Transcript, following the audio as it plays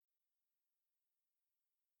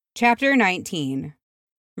Chapter 19.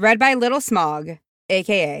 Read by Littlesmaug,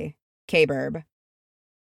 a.k.a. kbirb.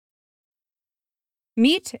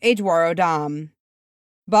 Meet a Dwaro Dam.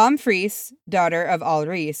 Bomfries, daughter of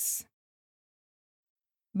Alrys.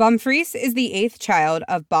 Bomfries is the 8th child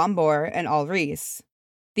of Bombor and Alrys.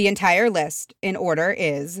 The entire list, in order,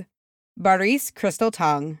 is Barys Crystal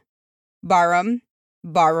Tongue, Barum,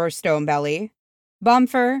 Baror Stonebelly,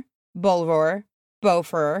 Bomfer, Bulror,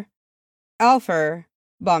 Bofur, Alfer,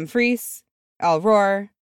 Bomfries, Alror,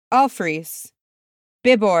 Alfries,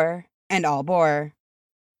 Bibor, and Albor,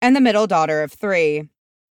 and the middle daughter of 3.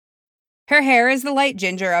 Her hair is the light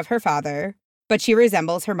ginger of her father, but she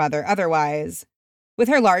resembles her mother otherwise, with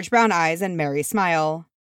her large brown eyes and merry smile.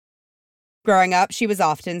 Growing up, she was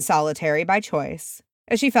often solitary by choice,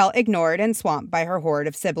 as she felt ignored and swamped by her horde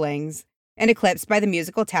of siblings, and eclipsed by the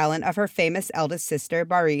musical talent of her famous eldest sister,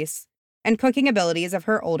 Barys, and cooking abilities of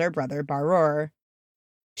her older brother, Baror.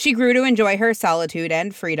 She grew to enjoy her solitude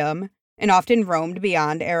and freedom, and often roamed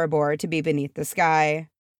beyond Erebor to be beneath the sky.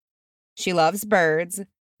 She loves birds,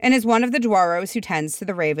 and is one of the Dwaros who tends to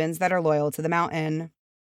the ravens that are loyal to the mountain.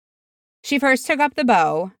 She first took up the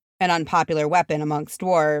bow, an unpopular weapon amongst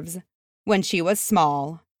dwarves, when she was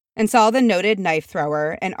small, and saw the noted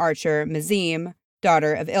knife-thrower and archer Mizim,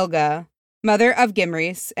 daughter of Ilga, mother of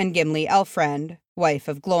Gimrys and Gimli Elfriend, wife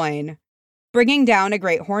of Gloin, bringing down a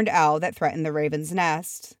great horned owl that threatened the raven's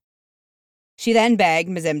nest. She then begged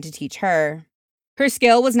Mizim to teach her. Her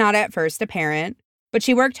skill was not at first apparent, but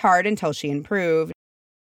she worked hard until she improved.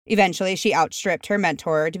 Eventually, she outstripped her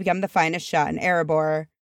mentor to become the finest shot in Erebor,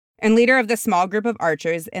 and leader of the small group of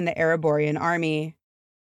archers in the Ereborian army.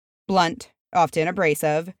 Blunt, often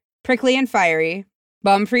abrasive, prickly and fiery,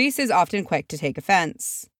 Bomfries is often quick to take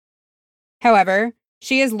offense. However,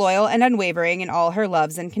 she is loyal and unwavering in all her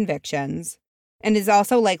loves and convictions, and is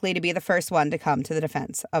also likely to be the first one to come to the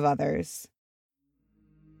defense of others.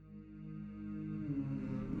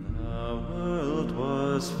 The world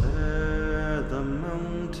was fair, the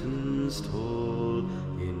mountains tall,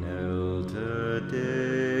 in elder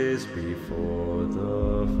days before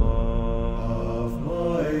the fall of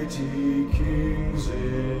mighty kings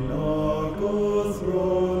in Argo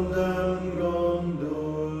throned and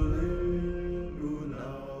Gondolin who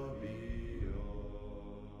now beyond.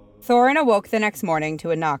 Thorin awoke the next morning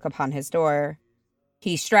to a knock upon his door.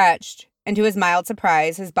 He stretched, and to his mild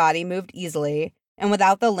surprise, his body moved easily and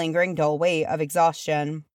without the lingering dull weight of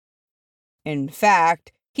exhaustion. In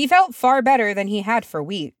fact, he felt far better than he had for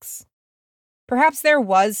weeks. Perhaps there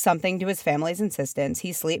was something to his family's insistence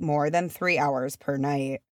he sleep more than 3 hours per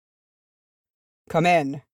night. "Come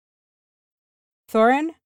in."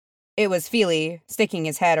 "Thorin?" It was Fili, sticking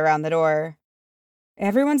his head around the door.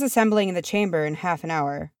 "Everyone's assembling in the chamber in half an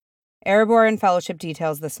hour. Erebor and Fellowship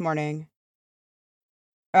details this morning."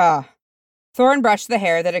 "Ah." Thorin brushed the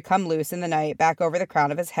hair that had come loose in the night back over the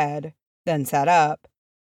crown of his head, then sat up.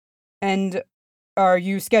 "And are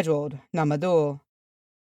you scheduled, Namadul?"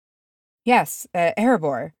 "Yes,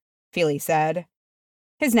 Erebor," Fili said.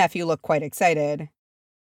 His nephew looked quite excited.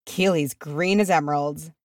 "Keely's green as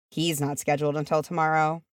emeralds. He's not scheduled until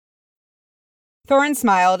tomorrow." Thorin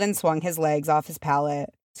smiled and swung his legs off his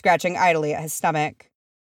pallet, scratching idly at his stomach.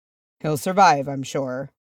 "He'll survive, I'm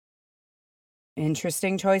sure."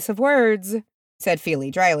 "Interesting choice of words," said Fili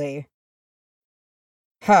dryly.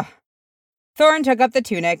 "Huh." Thorin took up the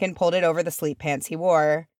tunic and pulled it over the sleep pants he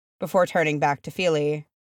wore, before turning back to Fili.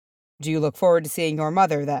 "Do you look forward to seeing your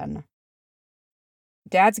mother, then?"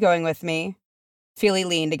 "Dad's going with me." Fili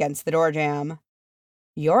leaned against the door jamb.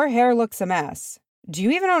 "Your hair looks a mess. Do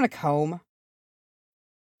you even own a comb?"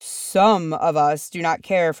 "Some of us do not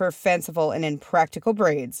care for fanciful and impractical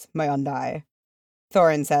braids, my Undai,"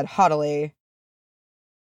 Thorin said haughtily.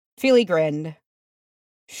 Fili grinned.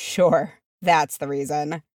 "Sure, that's the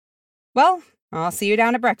reason. Well, I'll see you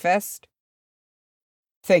down at breakfast."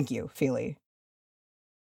 "Thank you, Fili."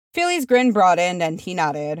 Fili's grin broadened and he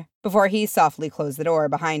nodded, before he softly closed the door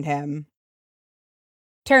behind him.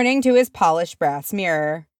 Turning to his polished brass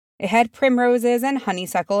mirror, it had primroses and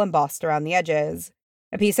honeysuckle embossed around the edges,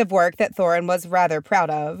 a piece of work that Thorin was rather proud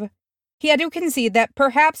of. He had to concede that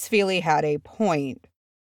perhaps Fili had a point.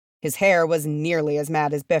 His hair was nearly as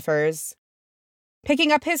mad as Bifur's.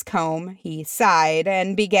 Picking up his comb, he sighed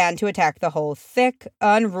and began to attack the whole thick,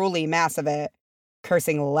 unruly mass of it,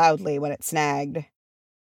 cursing loudly when it snagged.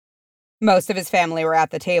 Most of his family were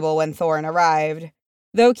at the table when Thorin arrived,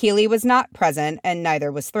 though Keely was not present and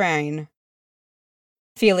neither was Thrain.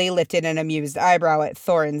 Fili lifted an amused eyebrow at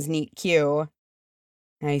Thorin's neat cue.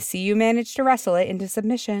 "I see you managed to wrestle it into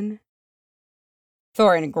submission."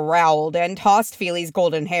 Thorin growled and tossed Fili's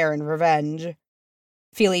golden hair in revenge.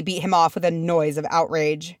 Feely beat him off with a noise of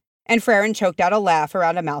outrage, and Frerin choked out a laugh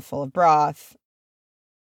around a mouthful of broth.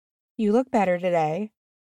 "You look better today,"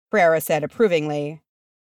 Freyra said approvingly.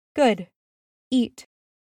 "Good. Eat."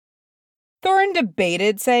 Thorin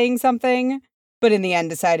debated saying something, but in the end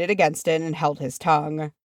decided against it and held his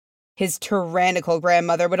tongue. His tyrannical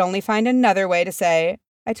grandmother would only find another way to say,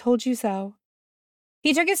 "I told you so."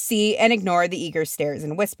 He took his seat and ignored the eager stares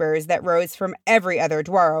and whispers that rose from every other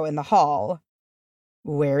dwarro in the hall.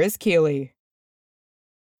 "Where is Keely?"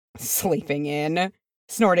 "Sleeping in,"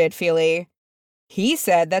 snorted Feely. "He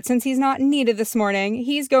said that since he's not needed this morning,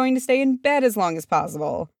 he's going to stay in bed as long as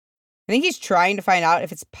possible. I think he's trying to find out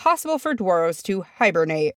if it's possible for dwarves to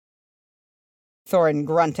hibernate." Thorin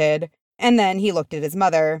grunted, and then he looked at his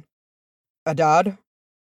mother. "Adad?"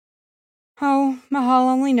 "Oh, Mahal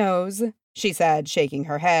only knows," she said, shaking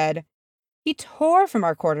her head. "He tore from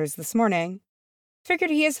our quarters this morning.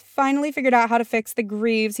 Figured he has finally figured out how to fix the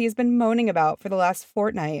greaves he has been moaning about for the last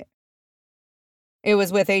fortnight." It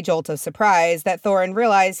was with a jolt of surprise that Thorin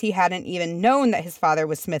realized he hadn't even known that his father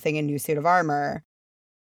was smithing a new suit of armor.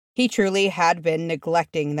 He truly had been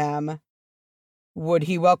neglecting them. Would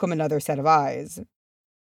he welcome another set of eyes?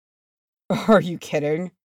 "Are you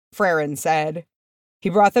kidding?" Frerin said. "He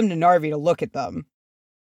brought them to Narvi to look at them."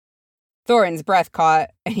 Thorin's breath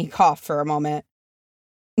caught, and he coughed for a moment.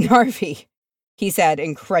 "Narvi," he said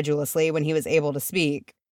incredulously when he was able to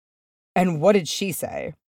speak. "And what did she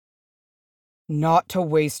say?" "Not to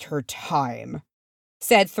waste her time,"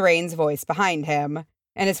 said Thrain's voice behind him,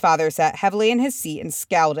 and his father sat heavily in his seat and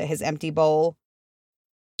scowled at his empty bowl.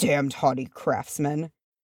 "Damned haughty craftsman.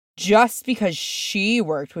 Just because she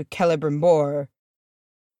worked with Celebrimbor."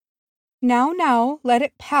 Now, let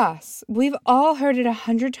it pass. We've all heard it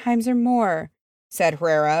 100 times or more," said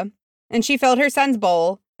Hrera, and she filled her son's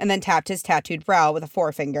bowl and then tapped his tattooed brow with a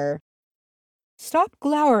forefinger. "Stop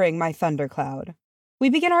glowering, my thundercloud. We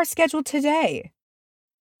begin our schedule today."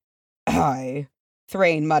 "Aye,"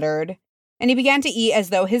 Thrain muttered, and he began to eat as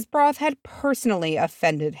though his broth had personally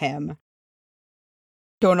offended him.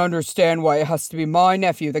 "Don't understand why it has to be my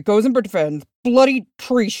nephew that goes and defends bloody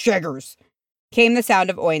tree shaggers," came the sound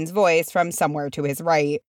of Oin's voice from somewhere to his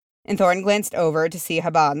right, and Thorin glanced over to see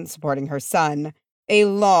Haban supporting her son, a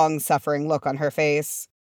long-suffering look on her face.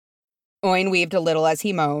 Oin weaved a little as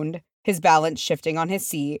he moaned, his balance shifting on his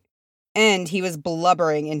seat, and he was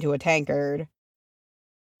blubbering into a tankard.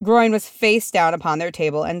 Groin was face down upon their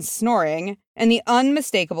table and snoring, and the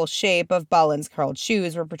unmistakable shape of Balin's curled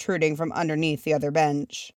shoes were protruding from underneath the other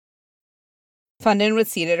bench. Fundin was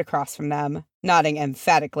seated across from them, nodding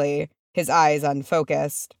emphatically, his eyes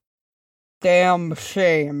unfocused. "Damn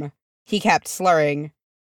shame," he kept slurring.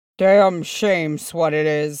 "Damn shame's what it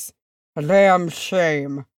is. A damn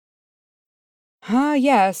shame." "Ah,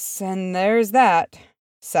 yes, and there's that,"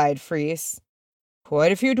 sighed Freese.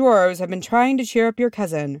 "Quite a few dwarves have been trying to cheer up your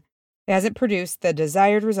cousin. It hasn't produced the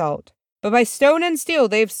desired result, but by stone and steel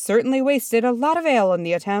they've certainly wasted a lot of ale in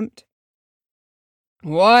the attempt."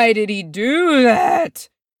 "Why did he do that?"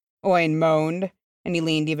 Oin moaned, and he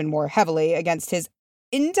leaned even more heavily against his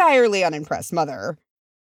entirely unimpressed mother.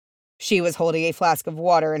 She was holding a flask of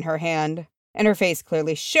water in her hand, and her face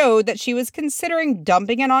clearly showed that she was considering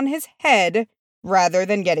dumping it on his head rather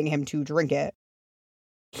than getting him to drink it.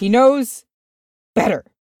 "He knows better.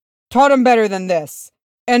 Taught him better than this.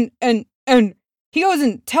 And he goes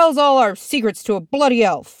and tells all our secrets to a bloody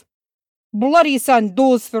elf. Bloody son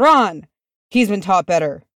Dul's Thran. He's been taught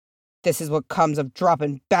better. This is what comes of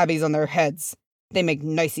dropping babbies on their heads. They make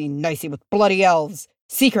nicey with bloody elves.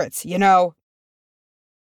 Secrets, you know."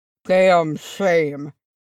 "Damn shame,"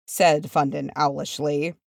 said Fundin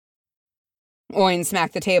owlishly. Oin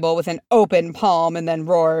smacked the table with an open palm and then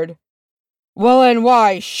roared. "Well, and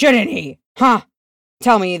why shouldn't he? Huh?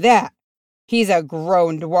 Tell me that. He's a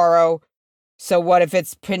grown dwarro. So what if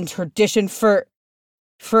it's been tradition for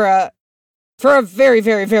a very,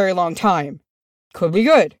 very, very long time? Could be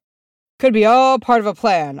good. Could be all part of a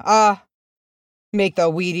plan. Make the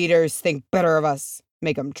weed eaters think better of us.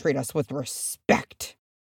 Make 'em treat us with respect."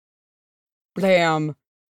 "Damn,"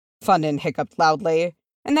 Fundin hiccuped loudly,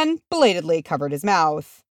 and then belatedly covered his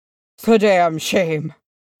mouth. "The damn shame."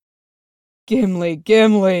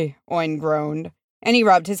 Gimli, Oin groaned, and he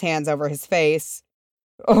rubbed his hands over his face.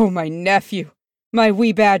 "Oh, my nephew, my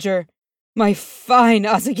wee badger, my fine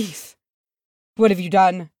Azagith. What have you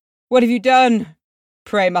done? What have you done?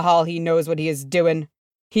 Pray Mahal he knows what he is doing.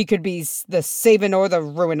 He could be the saving or the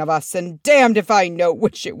ruin of us, and damned if I know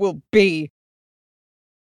which it will be.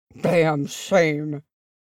 Damn shame."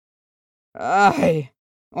 "Aye,"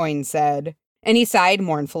 Oin said, and he sighed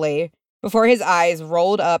mournfully, before his eyes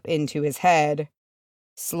rolled up into his head.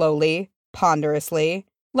 Slowly, ponderously,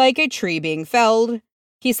 like a tree being felled,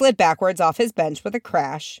 he slid backwards off his bench with a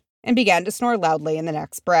crash and began to snore loudly in the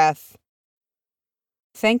next breath.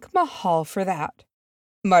 "Thank Mahal for that,"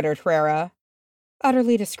 muttered Hrera.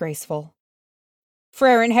 "Utterly disgraceful."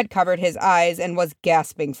 Frerin had covered his eyes and was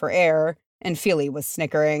gasping for air, and Fili was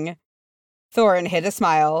snickering. Thorin hid a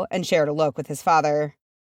smile and shared a look with his father.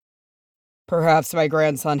 "Perhaps my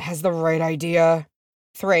grandson has the right idea,"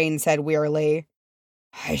 Thrain said wearily.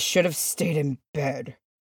 "I should have stayed in bed."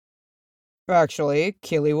 "Actually,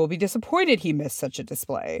 Kili will be disappointed he missed such a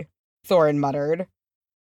display," Thorin muttered.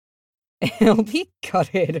 "He'll be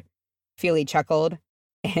gutted," Fili chuckled.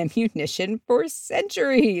 "Ammunition for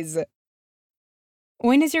centuries."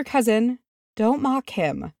 "Oin is your cousin. Don't mock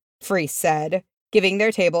him," Freese said, giving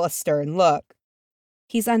their table a stern look.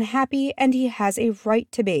 "He's unhappy, and he has a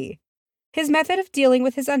right to be. His method of dealing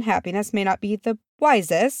with his unhappiness may not be the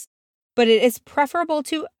wisest, but it is preferable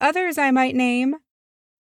to others I might name."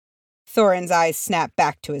 Thorin's eyes snapped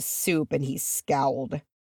back to his soup, and he scowled.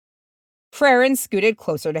 Frerin scooted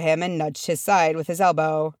closer to him and nudged his side with his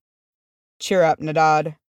elbow. "Cheer up,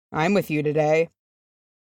 Nadad. I'm with you today."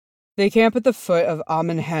 "They camp at the foot of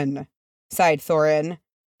Amen Hen," sighed Thorin,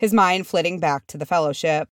 his mind flitting back to the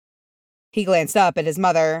Fellowship. He glanced up at his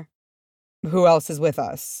mother. "Who else is with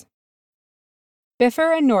us?"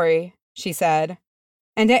 "Bifur and Nori," she said.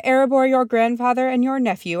 "And at Erebor your grandfather and your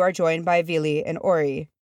nephew are joined by Vili and Ori."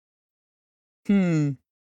 Thorin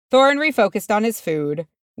refocused on his food,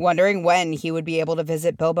 wondering when he would be able to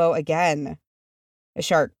visit Bilbo again. A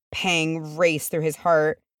sharp pang raced through his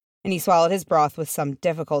heart, and he swallowed his broth with some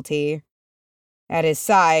difficulty. At his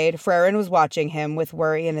side, Frerin was watching him with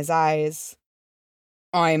worry in his eyes.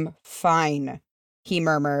 "I'm fine," he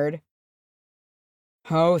murmured.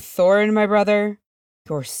 "Oh, Thorin, my brother,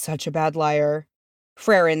 you're such a bad liar,"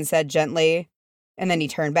 Frerin said gently, and then he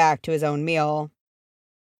turned back to his own meal.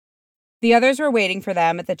 The others were waiting for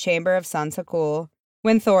them at the chamber of San Sakul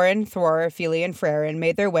when Thorin, Thror, Fili, and Frerin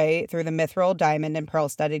made their way through the mithril, diamond, and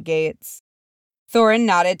pearl-studded gates. Thorin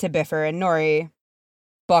nodded to Bifur and Nori.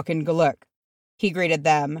 "Buck and Galuk," he greeted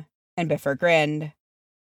them, and Bifur grinned.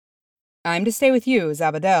 "I'm to stay with you,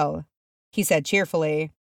 Zabadel," he said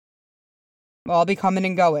cheerfully. "I'll be coming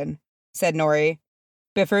and going," said Nori.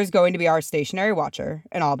 "Bifur's going to be our stationary watcher,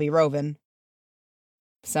 and I'll be roving."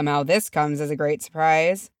 "Somehow this comes as a great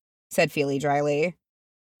surprise," said Fili dryly.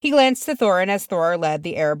 He glanced to Thorin as Thror led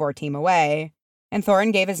the Erebor team away, and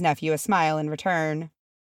Thorin gave his nephew a smile in return.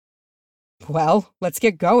 "Well, let's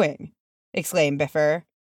get going," exclaimed Bifur.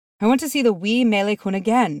 "I want to see the wee Melekun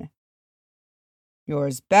again." "You're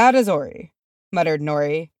as bad as Ori," muttered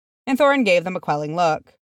Nori, and Thorin gave them a quelling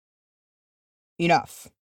look. "Enough.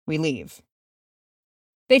 We leave."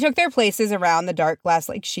 They took their places around the dark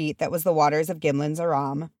glass-like sheet that was the waters of Gimlin's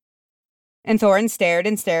Aram. And Thorin stared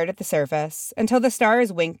and stared at the surface until the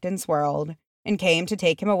stars winked and swirled and came to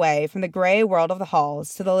take him away from the gray world of the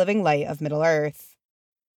halls to the living light of Middle-earth.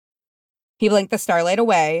 He blinked the starlight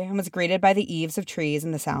away and was greeted by the eaves of trees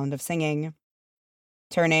and the sound of singing.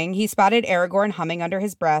 Turning, he spotted Aragorn humming under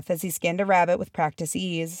his breath as he skinned a rabbit with practiced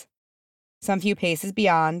ease. Some few paces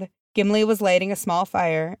beyond, Gimli was lighting a small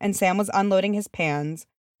fire, and Sam was unloading his pans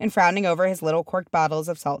and frowning over his little corked bottles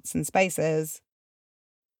of salts and spices.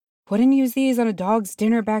 "Wouldn't use these on a dog's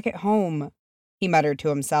dinner back at home," he muttered to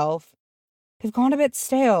himself. "They've gone a bit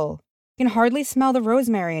stale. You can hardly smell the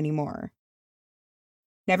rosemary anymore."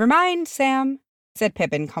 "Never mind, Sam," said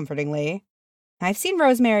Pippin comfortingly. "I've seen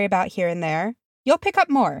rosemary about here and there. You'll pick up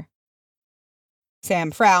more."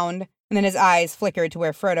 Sam frowned, and then his eyes flickered to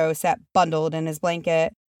where Frodo sat bundled in his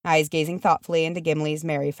blanket, eyes gazing thoughtfully into Gimli's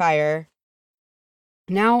merry fire.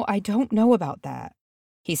 "Now, I don't know about that,"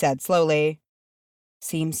 he said slowly.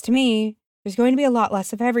 "Seems to me there's going to be a lot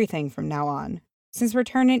less of everything from now on, since we're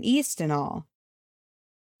turning east and all."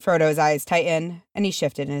 Frodo's eyes tightened, and he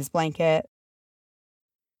shifted in his blanket.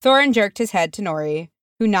 Thorin jerked his head to Nori,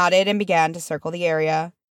 who nodded and began to circle the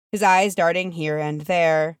area, his eyes darting here and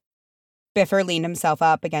there. Bifur leaned himself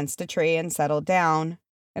up against a tree and settled down,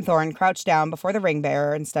 and Thorin crouched down before the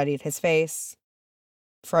ring-bearer and studied his face.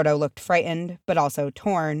 Frodo looked frightened, but also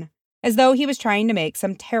torn, as though he was trying to make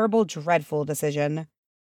some terrible, dreadful decision.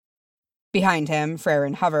 Behind him,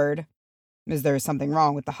 Frerin hovered. "Is there something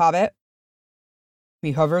wrong with the hobbit?"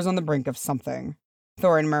 "He hovers on the brink of something,"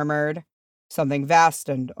 Thorin murmured. "Something vast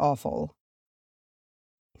and awful."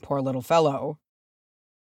 "Poor little fellow."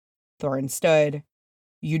 Thorin stood.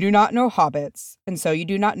 "You do not know hobbits, and so you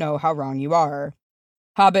do not know how wrong you are.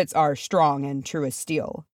 Hobbits are strong and true as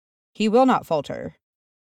steel. He will not falter."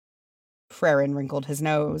 Frerin wrinkled his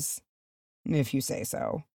nose. "If you say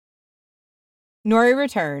so." Nori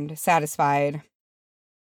returned, satisfied.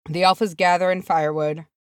 The elf is gathering firewood,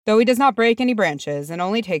 though he does not break any branches and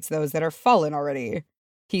only takes those that are fallen already,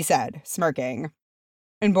 he said, smirking.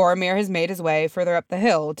 And Boromir has made his way further up the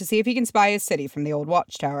hill to see if he can spy his city from the old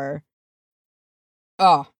watchtower.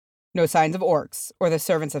 Ah, no signs of orcs or the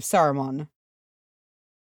servants of Saruman.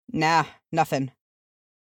 Nah, nothing.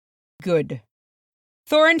 Good.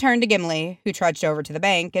 Thorin turned to Gimli, who trudged over to the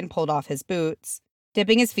bank and pulled off his boots,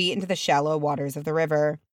 dipping his feet into the shallow waters of the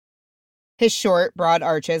river. His short, broad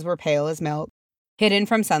arches were pale as milk, hidden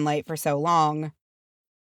from sunlight for so long.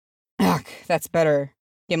 Ugh, that's better,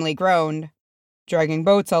 Gimli groaned. Dragging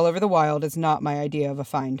boats all over the wild is not my idea of a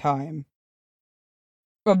fine time.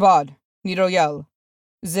 Abad, Nidoyel,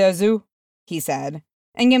 Zezu, he said,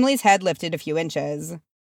 and Gimli's head lifted a few inches.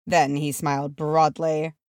 Then he smiled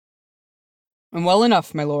broadly. Well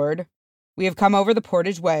enough, my lord. We have come over the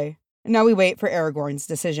Portage Way, and now we wait for Aragorn's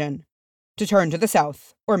decision, to turn to the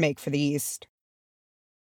south or make for the east.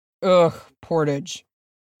 Ugh, Portage,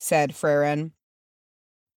 said Frerin.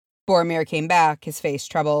 Boromir came back, his face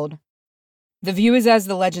troubled. The view is as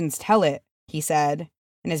the legends tell it, he said,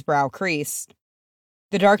 and his brow creased.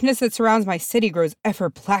 The darkness that surrounds my city grows ever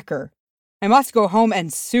blacker. I must go home,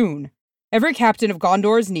 and soon. Every captain of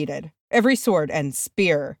Gondor is needed, every sword and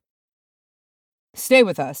spear. Stay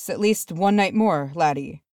with us, at least one night more,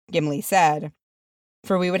 laddie, Gimli said.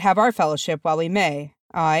 For we would have our fellowship while we may,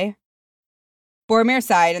 aye? Boromir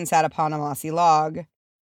sighed and sat upon a mossy log.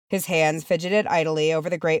 His hands fidgeted idly over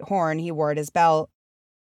the great horn he wore at his belt.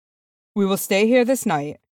 We will stay here this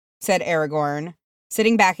night, said Aragorn,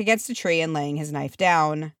 sitting back against a tree and laying his knife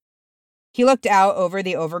down. He looked out over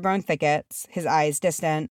the overgrown thickets, his eyes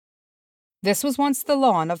distant. This was once the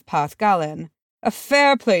lawn of Path Galen, a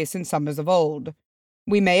fair place in summers of old.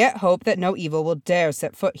 We may yet hope that no evil will dare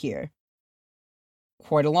set foot here.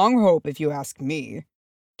 Quite a long hope, if you ask me,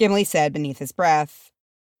 Gimli said beneath his breath.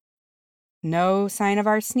 No sign of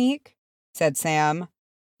our sneak? Said Sam,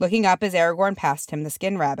 looking up as Aragorn passed him the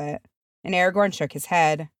skin rabbit, and Aragorn shook his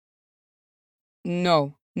head.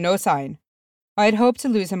 No sign. I had hoped to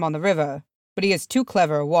lose him on the river, but he is too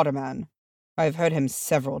clever a waterman. I have heard him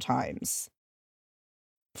several times.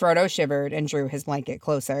 Frodo shivered and drew his blanket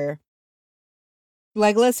closer.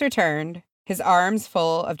 Legolas returned, his arms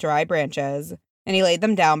full of dry branches, and he laid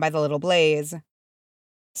them down by the little blaze.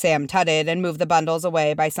 Sam tutted and moved the bundles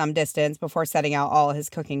away by some distance before setting out all his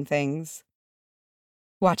cooking things.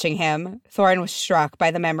 Watching him, Thorin was struck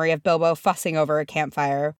by the memory of Bilbo fussing over a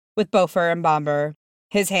campfire with Bofur and Bombur,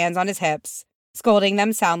 his hands on his hips, scolding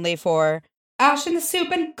them soundly for ash in the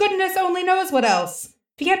soup and goodness only knows what else.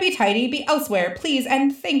 If you can't be tidy, be elsewhere, please,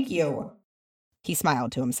 and thank you. He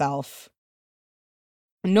smiled to himself.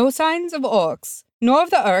 No signs of orcs, nor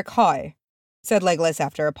of the Uruk Hai, said Legolas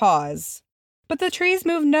after a pause. But the trees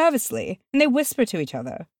move nervously, and they whisper to each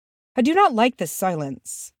other. I do not like this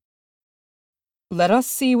silence. Let us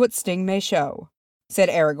see what Sting may show, said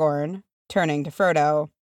Aragorn, turning to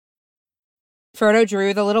Frodo. Frodo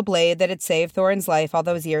drew the little blade that had saved Thorin's life all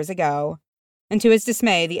those years ago, and to his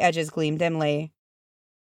dismay the edges gleamed dimly.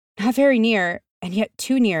 Not very near, and yet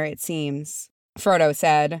too near, it seems, Frodo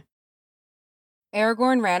said.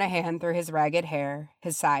 Aragorn ran a hand through his ragged hair,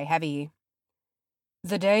 his sigh heavy.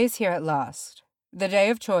 The day is here at last, the day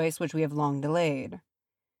of choice which we have long delayed.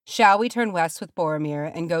 Shall we turn west with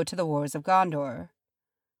Boromir and go to the wars of Gondor?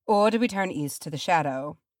 Or do we turn east to the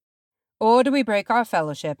Shadow? Or do we break our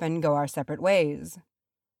fellowship and go our separate ways?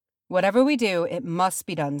 Whatever we do, it must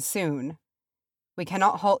be done soon. We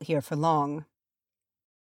cannot halt here for long.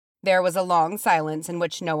 There was a long silence in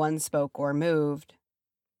which no one spoke or moved.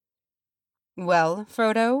 Well,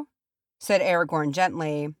 Frodo, said Aragorn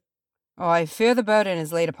gently, I fear the burden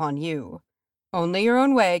is laid upon you. Only your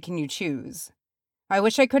own way can you choose. I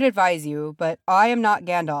wish I could advise you, but I am not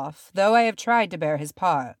Gandalf, though I have tried to bear his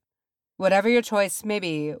part. Whatever your choice may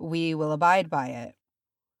be, we will abide by it.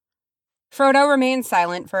 Frodo remained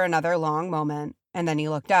silent for another long moment, and then he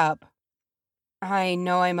looked up. I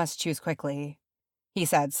know I must choose quickly, he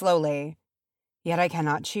said slowly, yet I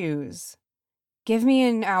cannot choose. Give me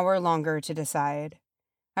an hour longer to decide.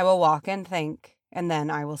 I will walk and think, and then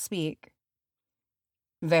I will speak.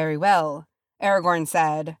 Very well, Aragorn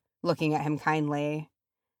said, looking at him kindly.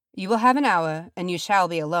 You will have an hour, and you shall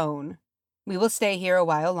be alone. We will stay here a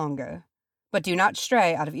while longer, but do not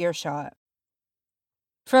stray out of earshot.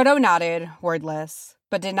 Frodo nodded, wordless,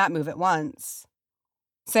 but did not move at once.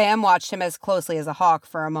 Sam watched him as closely as a hawk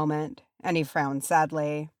for a moment, and he frowned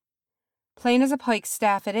sadly. Plain as a pike's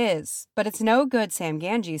staff it is, but it's no good Sam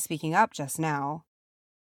Gamgee speaking up just now.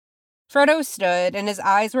 Frodo stood, and his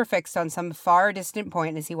eyes were fixed on some far distant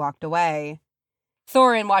point as he walked away.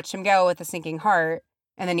 Thorin watched him go with a sinking heart,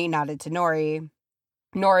 and then he nodded to Nori.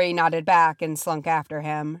 Nori nodded back and slunk after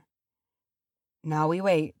him. "Now we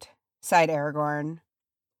wait," sighed Aragorn.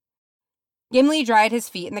 Gimli dried his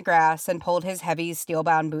feet in the grass and pulled his heavy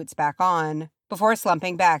steel-bound boots back on, before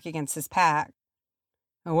slumping back against his pack.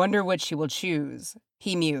 "I wonder which he will choose,"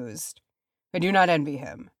 he mused. "I do not envy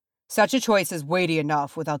him. Such a choice is weighty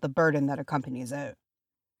enough without the burden that accompanies it."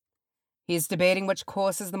 "He's debating which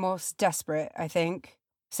course is the most desperate, I think,"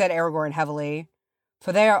 said Aragorn heavily.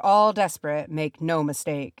 "For they are all desperate, make no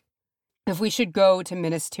mistake. If we should go to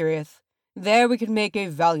Minas Tirith, there we could make a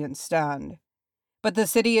valiant stand. But the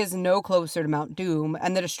city is no closer to Mount Doom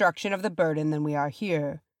and the destruction of the burden than we are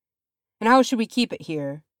here. And how should we keep it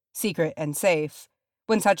here, secret and safe,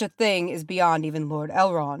 when such a thing is beyond even Lord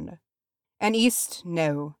Elrond? And east,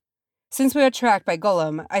 no. Since we are tracked by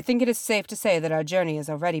Gollum, I think it is safe to say that our journey is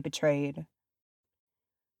already betrayed."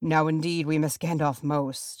 "Now indeed we miss Gandalf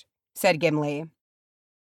most," said Gimli.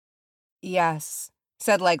 "Yes,"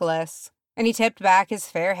 said Legolas, and he tipped back his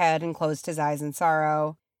fair head and closed his eyes in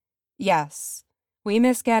sorrow. "Yes, we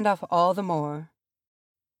miss Gandalf all the more."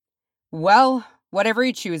 "Well, whatever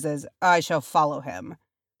he chooses, I shall follow him,"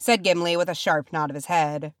 said Gimli with a sharp nod of his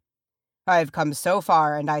head. "I have come so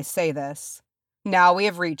far, and I say this. Now we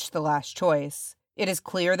have reached the last choice. It is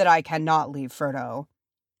clear that I cannot leave Frodo."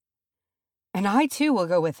 "And I too will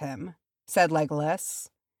go with him," said Legolas.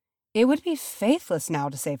 "It would be faithless now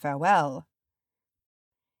to say farewell."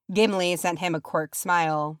 Gimli sent him a quirk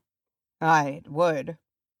smile. "Aye, it would."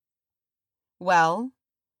 "Well,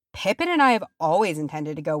 Pippin and I have always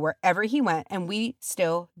intended to go wherever he went, and we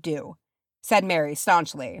still do," said Merry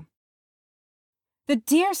staunchly. "The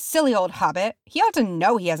dear silly old hobbit, he ought to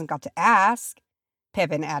know he hasn't got to ask,"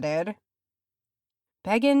 Pippin added.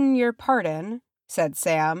 "Beggin' your pardon," said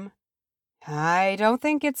Sam. "I don't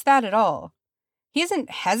think it's that at all. He isn't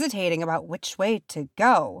hesitating about which way to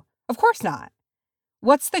go. Of course not.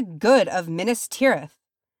 What's the good of Minas Tirith?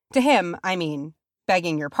 To him, I mean,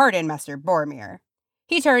 begging your pardon, Master Boromir."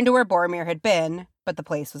 He turned to where Boromir had been, but the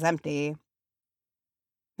place was empty.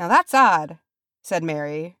 "Now that's odd," said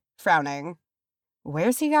Merry, frowning.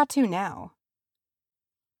 "Where's he got to now?"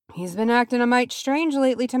 "He's been acting a mite strange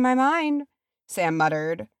lately to my mind," Sam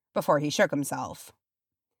muttered, before he shook himself.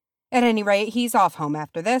 "At any rate, he's off home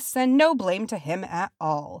after this, and no blame to him at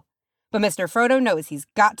all. But Mr. Frodo knows he's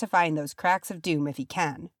got to find those cracks of doom if he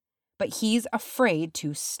can. But he's afraid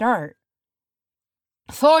to start."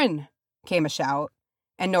 "Thorin!" came a shout,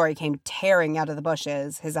 and Nori came tearing out of the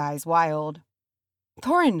bushes, his eyes wild.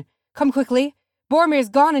 "Thorin, come quickly! Boromir's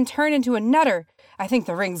gone and turned into a nutter. I think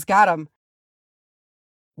the ring's got him."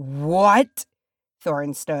 "What?"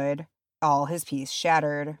 Thorin stood, all his peace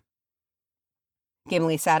shattered.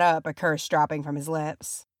 Gimli sat up, a curse dropping from his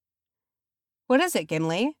lips. "What is it,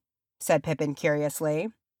 Gimli?" said Pippin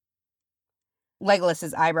curiously.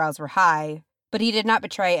 Legolas's eyebrows were high, but he did not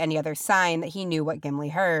betray any other sign that he knew what Gimli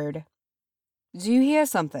heard. "Do you hear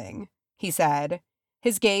something?" he said,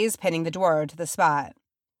 his gaze pinning the dwarf to the spot.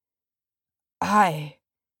 "Aye,"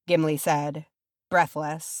 Gimli said,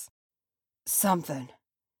 breathless. "Something."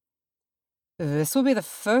 "This will be the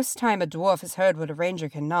first time a dwarf has heard what a ranger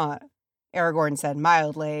cannot," Aragorn said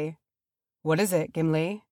mildly. "What is it,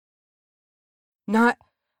 Gimli?" "Not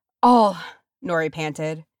all," Nori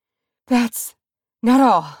panted. "That's not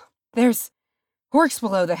all. There's orcs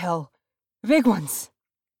below the hill. Big ones."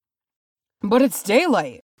 "But it's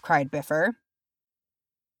daylight," cried Bifur.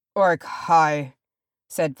 "Orc high,"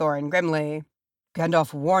 said Thorin grimly.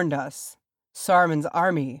 "Gandalf warned us. Saruman's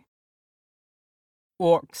army."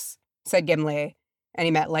 "Orcs," said Gimli, and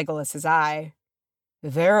he met Legolas's eye.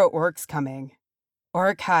 "There are orcs coming.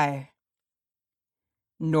 Orc high."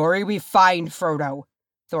 "Nori, we find Frodo,"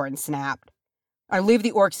 Thorin snapped. "I leave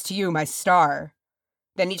the orcs to you, my star."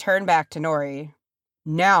 Then he turned back to Nori.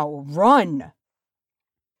 "Now, run!"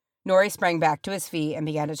 Nori sprang back to his feet and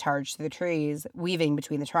began to charge through the trees, weaving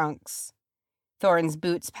between the trunks. Thorin's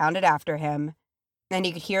boots pounded after him, and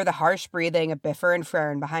he could hear the harsh breathing of Bifur and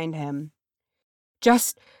Freyrin behind him.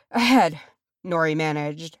 "Just ahead," Nori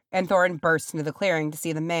managed, and Thorin burst into the clearing to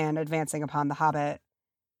see the man advancing upon the hobbit.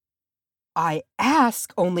 "I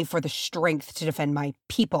ask only for the strength to defend my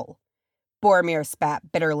people," Boromir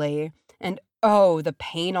spat bitterly, and oh, the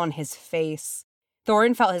pain on his face.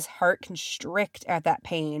 Thorin felt his heart constrict at that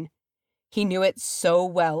pain. He knew it so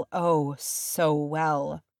well, oh, so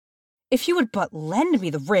well. "If you would but lend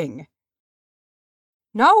me the ring."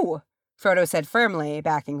 "No," Frodo said firmly,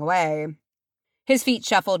 backing away. His feet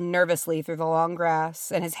shuffled nervously through the long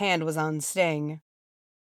grass, and his hand was on Sting.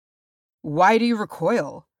 "Why do you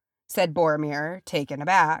recoil?" said Boromir, taken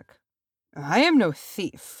aback. I am no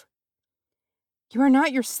thief. You are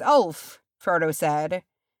not yourself, Frodo said,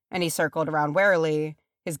 and he circled around warily,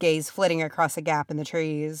 his gaze flitting across a gap in the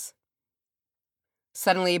trees.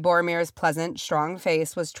 Suddenly, Boromir's pleasant, strong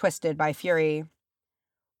face was twisted by fury.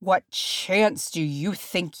 What chance do you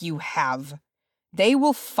think you have? They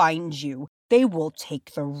will find you. They will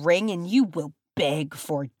take the ring, and you will beg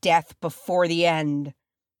for death before the end.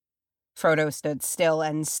 Frodo stood still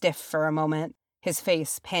and stiff for a moment, his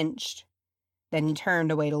face pinched. Then he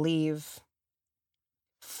turned away to leave.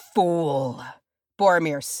 Fool!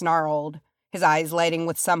 Boromir snarled, his eyes lighting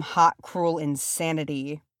with some hot, cruel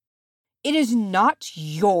insanity. It is not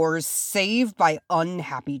yours, save by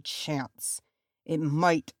unhappy chance. It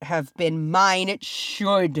might have been mine. It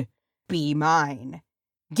should be mine.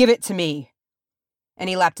 Give it to me. And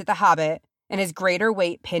he leapt at the hobbit, and his greater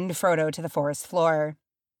weight pinned Frodo to the forest floor.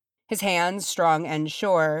 His hands, strong and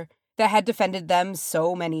sure, that had defended them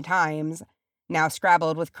so many times, now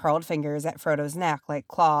scrabbled with curled fingers at Frodo's neck like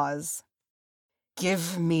claws.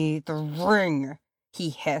 Give me the ring, he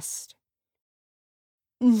hissed.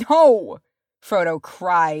 No! Frodo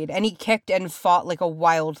cried, and he kicked and fought like a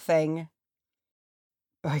wild thing.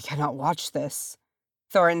 I cannot watch this,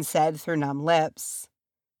 Thorin said through numb lips.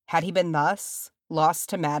 Had he been thus, lost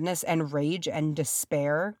to madness and rage and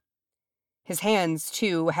despair? His hands,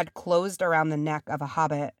 too, had closed around the neck of a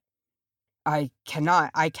hobbit. I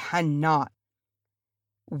cannot.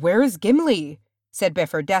 Where is Gimli? Said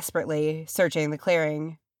Bifur desperately, searching the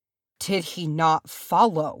clearing. Did he not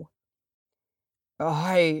follow?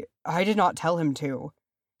 I did not tell him to,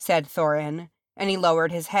 said Thorin, and he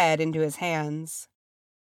lowered his head into his hands.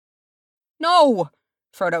 No!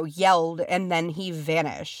 Frodo yelled, and then he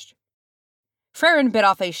vanished. Frerin bit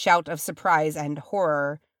off a shout of surprise and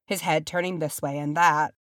horror, his head turning this way and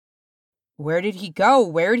that. Where did he go?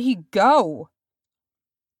 Where'd he go?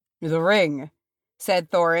 The ring,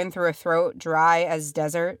 said Thorin through a throat dry as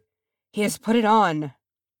desert. He has put it on.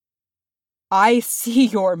 I see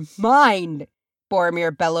your mind,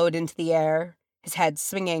 Boromir bellowed into the air, his head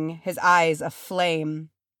swinging, his eyes aflame.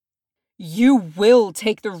 You will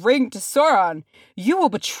take the ring to Sauron. You will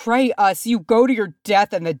betray us. You go to your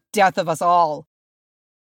death and the death of us all.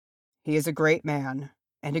 He is a great man,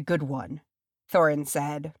 and a good one, Thorin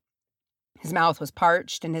said. His mouth was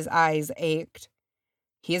parched and his eyes ached.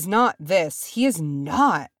 He is not this. He is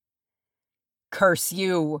not. Curse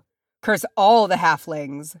you. Curse all the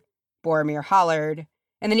halflings, Boromir hollered,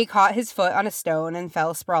 and then he caught his foot on a stone and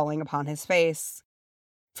fell sprawling upon his face.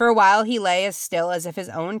 For a while he lay as still as if his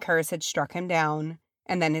own curse had struck him down,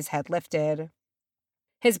 and then his head lifted.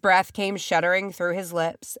 His breath came shuddering through his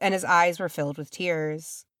lips, and his eyes were filled with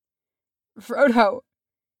tears. Frodo,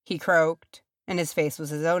 he croaked, and his face was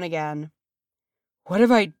his own again. What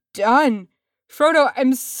have I done? Frodo,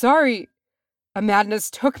 I'm sorry. A madness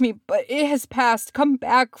took me, but it has passed. Come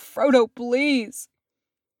back, Frodo, please.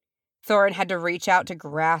 Thorin had to reach out to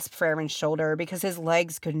grasp Frerin's shoulder because his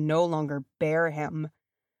legs could no longer bear him.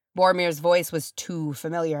 Boromir's voice was too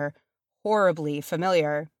familiar, horribly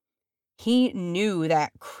familiar. He knew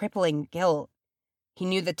that crippling guilt. He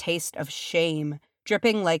knew the taste of shame,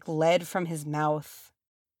 dripping like lead from his mouth.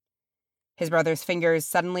 His brother's fingers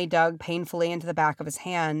suddenly dug painfully into the back of his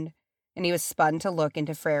hand, and he was spun to look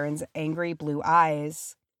into Frerin's angry blue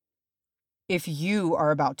eyes. If you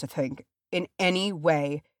are about to think, in any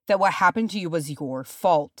way, that what happened to you was your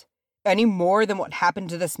fault, any more than what happened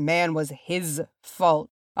to this man was his fault,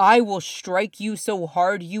 I will strike you so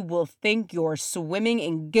hard you will think you're swimming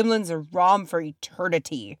in Gimlin's rom for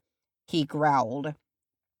eternity, he growled.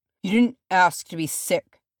 You didn't ask to be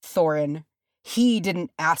sick, Thorin. He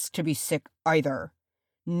didn't ask to be sick either.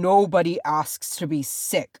 Nobody asks to be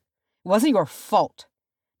sick. It wasn't your fault.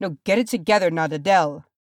 Now get it together, Nadadel.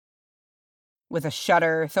 With a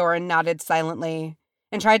shudder, Thorin nodded silently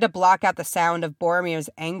and tried to block out the sound of Boromir's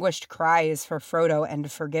anguished cries for Frodo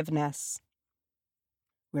and forgiveness.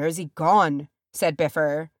 Where is he gone? Said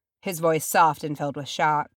Bifur, his voice soft and filled with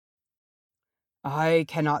shock. I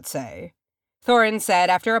cannot say, Thorin said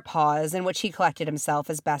after a pause in which he collected himself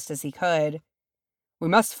as best as he could. We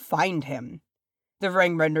must find him. The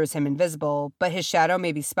ring renders him invisible, but his shadow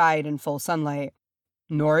may be spied in full sunlight.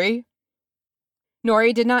 Nori?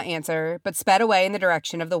 Nori did not answer, but sped away in the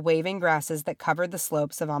direction of the waving grasses that covered the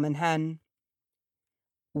slopes of Amon Hen.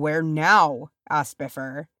 Where now? Asked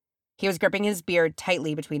Bifur. He was gripping his beard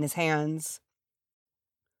tightly between his hands.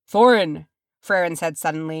 Thorin, Frerin said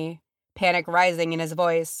suddenly, panic rising in his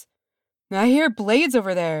voice. I hear blades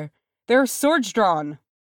over there. There are swords drawn.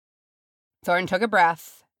 Thorin took a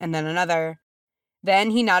breath, and then another.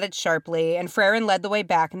 Then he nodded sharply, and Frerin led the way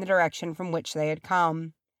back in the direction from which they had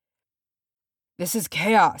come. "This is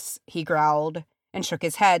chaos," he growled, and shook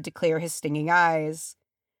his head to clear his stinging eyes.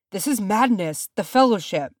 "This is madness, the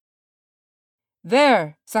fellowship."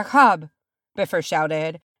 "There, Sahab!" Bifur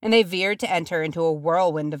shouted, and they veered to enter into a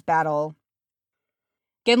whirlwind of battle.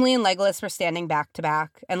 Gimli and Legolas were standing back to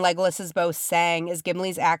back, and Legolas's bow sang as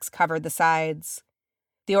Gimli's axe covered the sides.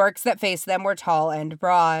 The orcs that faced them were tall and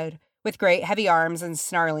broad, with great heavy arms and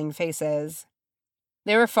snarling faces.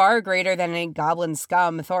 They were far greater than any goblin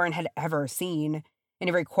scum Thorin had ever seen, and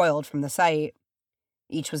he recoiled from the sight.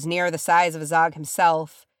 Each was near the size of Azog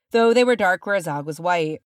himself, though they were dark where Azog was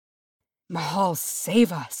white. "Mahal,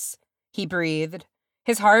 save us," he breathed,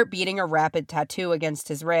 his heart beating a rapid tattoo against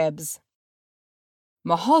his ribs.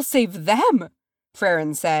 "Mahal, save them,"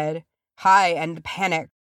 Freyrin said, high and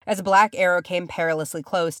panicked, as a black arrow came perilously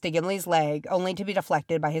close to Gimli's leg, only to be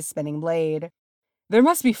deflected by his spinning blade. "There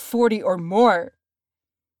must be 40 or more."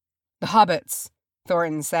 "The hobbits,"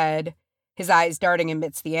 Thorin said, his eyes darting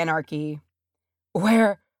amidst the anarchy.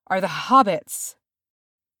 "Where are the hobbits?"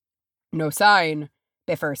 "No sign,"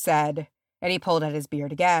 Bifur said, and he pulled at his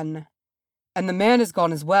beard again. "And the man is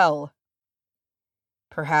gone as well."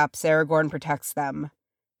 "Perhaps Aragorn protects them,"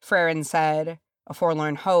 Freyrin said, a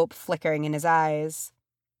forlorn hope flickering in his eyes.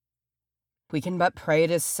 "We can but pray it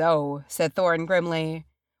is so," said Thorin grimly,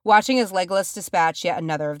 watching as Legolas dispatched yet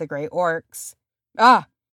another of the great orcs. "Ah!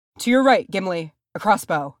 To your right, Gimli! A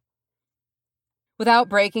crossbow!" Without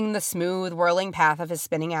breaking the smooth, whirling path of his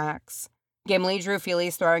spinning axe, Gimli drew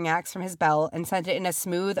Fili's throwing axe from his belt and sent it in a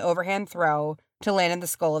smooth overhand throw to land in the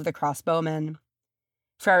skull of the crossbowman.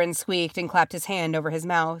 Freyrin squeaked and clapped his hand over his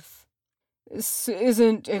mouth. "This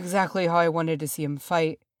isn't exactly how I wanted to see him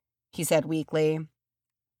fight," he said weakly.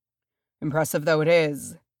 "Impressive though it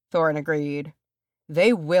is," Thorin agreed.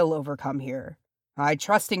 "They will overcome here. I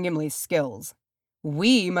trust in Gimli's skills.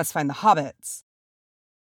 We must find the hobbits."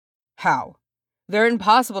 "How? They're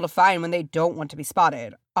impossible to find when they don't want to be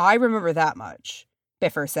spotted. I remember that much,"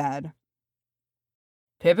 Bifur said.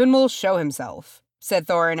 "Pippin will show himself," said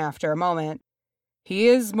Thorin after a moment. "He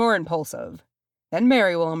is more impulsive. Then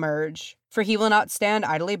Merry will emerge, for he will not stand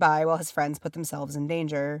idly by while his friends put themselves in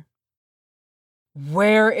danger."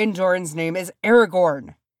 "Where in Doran's name is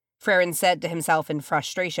Aragorn?" Freyrin said to himself in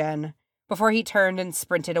frustration, before he turned and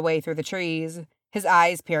sprinted away through the trees, his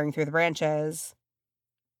eyes peering through the branches.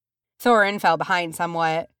 Thorin fell behind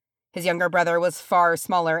somewhat. His younger brother was far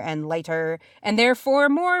smaller and lighter, and therefore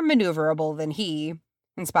more maneuverable than he,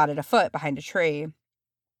 and spotted a foot behind a tree.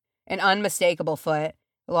 An unmistakable foot,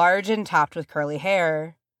 large and topped with curly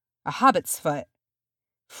hair. A hobbit's foot.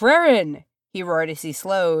 "Freyrin!" he roared as he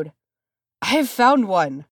slowed. "I have found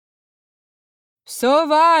one!" "So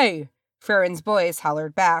have I!" Freyrin's voice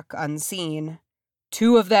hollered back, unseen.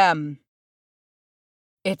 "Two of them!"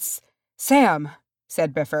 "It's Sam,"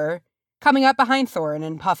 said Bifur, coming up behind Thorin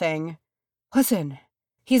and puffing. "Listen,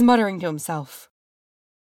 he's muttering to himself."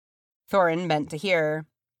 Thorin bent to hear.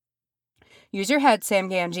 "Use your head, Sam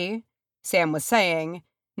Gamgee," Sam was saying,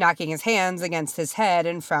 knocking his hands against his head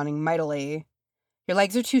and frowning mightily. "Your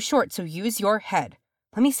legs are too short, so use your head.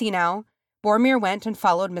 Let me see now. Boromir went and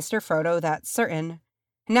followed Mr. Frodo, that's certain.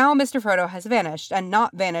 Now Mr. Frodo has vanished, and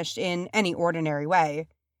not vanished in any ordinary way.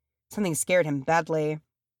 Something scared him badly.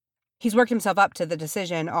 He's worked himself up to the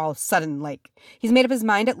decision all sudden-like. He's made up his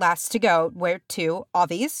mind at last to go. Where to?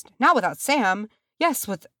 Off east? Not without Sam. Yes,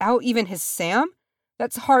 without even his Sam?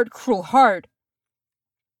 That's hard, cruel hard."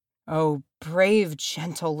 "Oh, brave,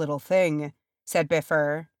 gentle little thing," said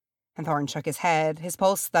Bifur, and Thorin shook his head, his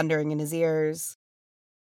pulse thundering in his ears.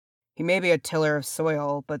 "He may be a tiller of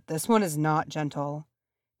soil, but this one is not gentle.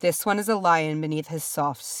 This one is a lion beneath his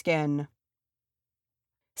soft skin."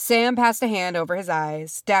 Sam passed a hand over his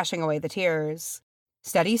eyes, dashing away the tears.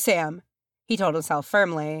 "Steady, Sam," he told himself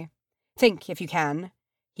firmly. "Think, if you can.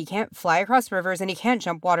 He can't fly across rivers and he can't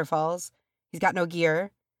jump waterfalls. He's got no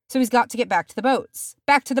gear, so he's got to get back to the boats.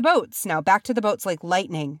 Back to the boats! Now back to the boats like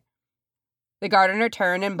lightning." The gardener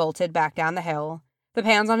turned and bolted back down the hill, the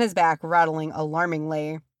pans on his back rattling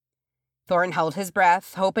alarmingly. Thorin held his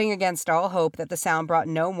breath, hoping against all hope that the sound brought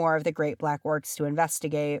no more of the great black orcs to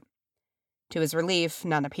investigate. To his relief,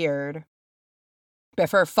 none appeared.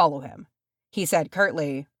 "Bifur, follow him," he said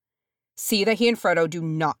curtly. "See that he and Frodo do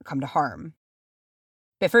not come to harm."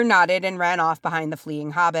 Bifur nodded and ran off behind the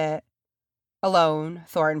fleeing hobbit. Alone,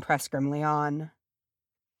 Thorin pressed grimly on.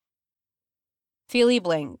 Fili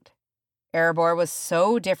blinked. Erebor was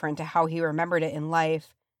so different to how he remembered it in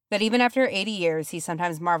life that even after 80 years he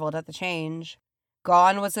sometimes marveled at the change.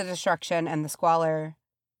 Gone was the destruction and the squalor,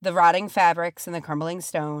 the rotting fabrics and the crumbling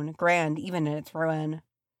stone, grand even in its ruin.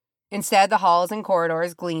 Instead, the halls and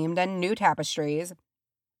corridors gleamed, and new tapestries,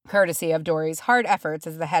 courtesy of Dory's hard efforts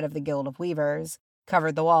as the head of the Guild of Weavers,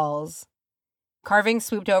 covered the walls. Carvings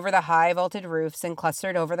swooped over the high vaulted roofs and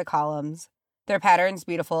clustered over the columns, their patterns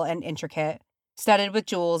beautiful and intricate, studded with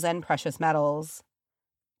jewels and precious metals.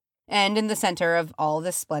 And in the center of all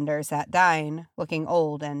this splendor sat Dine, looking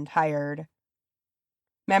old and tired.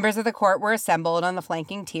 Members of the court were assembled on the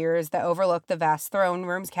flanking tiers that overlooked the vast throne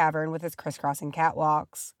room's cavern with its crisscrossing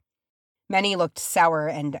catwalks. Many looked sour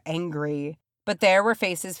and angry, but there were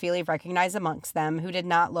faces Feely recognized amongst them who did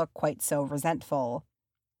not look quite so resentful.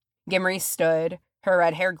 Gimri stood, her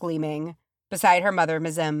red hair gleaming, beside her mother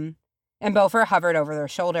Mizim, and Beaufort hovered over their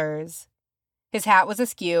shoulders. His hat was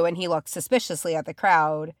askew, and he looked suspiciously at the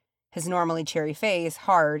crowd, his normally cheery face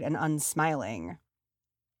hard and unsmiling.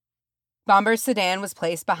 Bomber's sedan was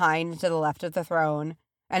placed behind and to the left of the throne,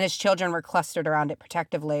 and his children were clustered around it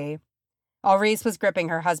protectively. Alrise was gripping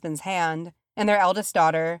her husband's hand, and their eldest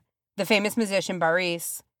daughter, the famous musician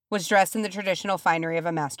Baris, was dressed in the traditional finery of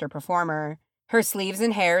a master performer, her sleeves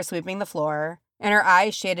and hair sweeping the floor, and her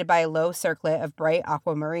eyes shaded by a low circlet of bright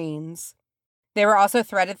aquamarines. They were also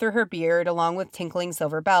threaded through her beard, along with tinkling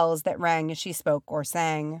silver bells that rang as she spoke or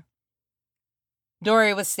sang.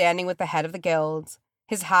 Dory was standing with the head of the guild,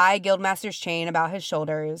 his high guildmaster's chain about his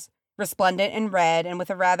shoulders, resplendent in red and with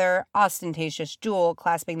a rather ostentatious jewel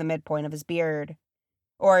clasping the midpoint of his beard.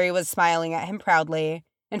 Ori was smiling at him proudly,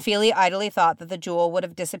 and Feely idly thought that the jewel would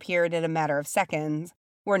have disappeared in a matter of seconds,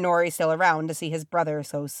 were Nori still around to see his brother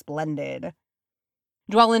so splendid.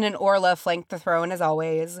 Dwellin and Orla flanked the throne as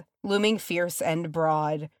always, looming fierce and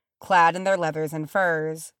broad, clad in their leathers and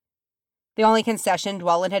furs. The only concession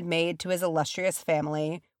Dwellin had made to his illustrious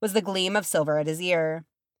family was the gleam of silver at his ear.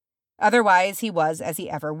 Otherwise, he was as he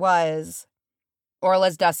ever was.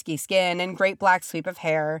 Orla's dusky skin and great black sweep of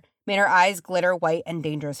hair made her eyes glitter white and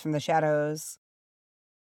dangerous from the shadows.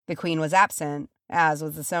 The queen was absent, as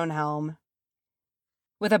was the Stonehelm.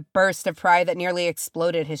 With a burst of pride that nearly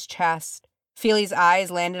exploded his chest, Feely's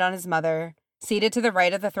eyes landed on his mother, seated to the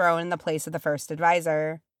right of the throne in the place of the first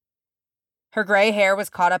advisor. Her gray hair was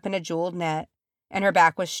caught up in a jeweled net, and her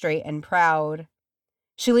back was straight and proud.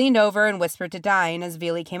 She leaned over and whispered to Dine as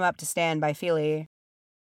Feely came up to stand by Feely.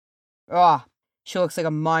 "Ah, she looks like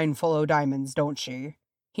a mine full o' diamonds, don't she?"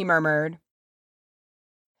 he murmured.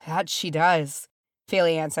 "That she does,"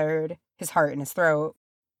 Feely answered, his heart in his throat.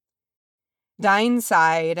 Dine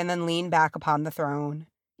sighed and then leaned back upon the throne,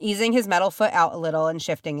 easing his metal foot out a little and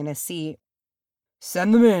shifting in his seat.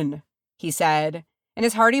 "Send them in," he said, and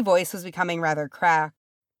his hearty voice was becoming rather cracked.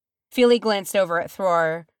 Feely glanced over at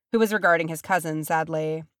Thror, who was regarding his cousin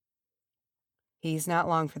sadly. "He's not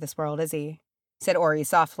long for this world, is he?" said Ori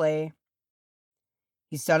softly.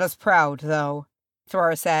 "He's done us proud, though,"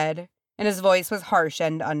 Thror said, and his voice was harsh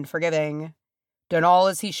and unforgiving. "Done all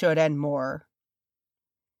as he should and more."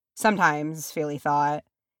 Sometimes, Feely thought,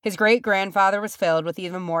 his great-grandfather was filled with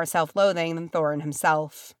even more self-loathing than Thorin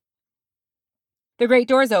himself. The great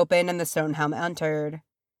doors opened and the Stonehelm entered.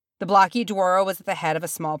 The blocky dwarrow was at the head of a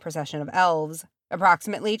small procession of elves,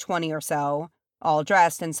 approximately 20 or so, all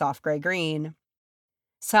dressed in soft gray-green.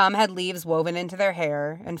 Some had leaves woven into their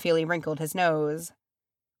hair, and Feely wrinkled his nose.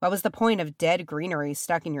 What was the point of dead greenery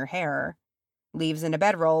stuck in your hair? Leaves in a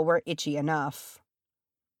bedroll were itchy enough.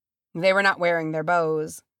 They were not wearing their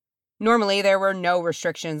bows. Normally, there were no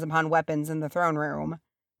restrictions upon weapons in the throne room.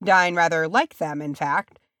 Dine rather liked them, in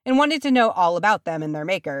fact, and wanted to know all about them and their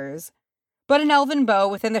makers. But an elven bow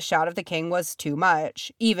within the shot of the king was too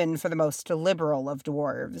much, even for the most liberal of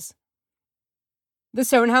dwarves. The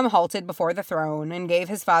Stonehelm halted before the throne and gave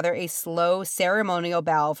his father a slow, ceremonial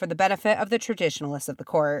bow for the benefit of the traditionalists of the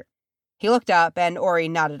court. He looked up, and Ori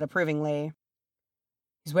nodded approvingly.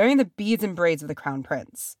 "He's wearing the beads and braids of the crown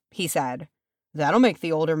prince," he said. "That'll make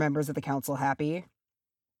the older members of the council happy."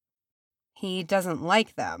 "He doesn't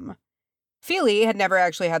like them." Feely had never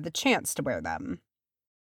actually had the chance to wear them.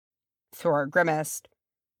 Thror grimaced.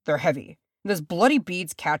 "They're heavy. Those bloody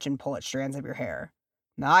beads catch and pull at strands of your hair.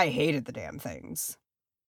 I hated the damn things."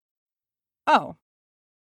 "Oh."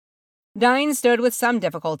 Dine stood with some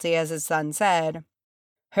difficulty as his son said,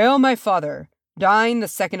 "Hail my father, Dine the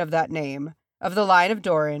second of that name, of the line of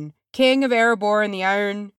Doran, king of Erebor and the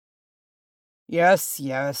Iron—" "Yes,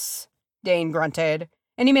 yes," Dane grunted,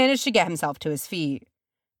 and he managed to get himself to his feet.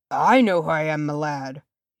 "I know who I am, my lad.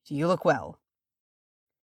 You look well."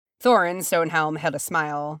 Thorin Stonehelm held a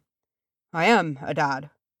smile. "I am,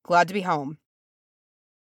 Adad. Glad to be home."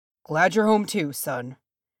 "Glad you're home too, son."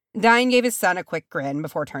 Dine gave his son a quick grin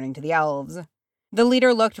before turning to the elves. The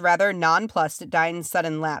leader looked rather nonplussed at Dine's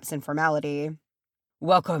sudden lapse in formality.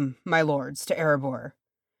 "Welcome, my lords, to Erebor.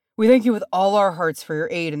 We thank you with all our hearts for your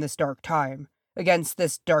aid in this dark time, against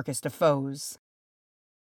this darkest of foes.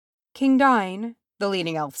 King Dine, the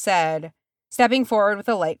leading elf said, stepping forward with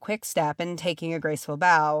a light, quick step and taking a graceful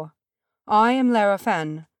bow. I am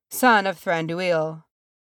Lerafen, son of Thranduil.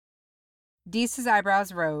 Deese's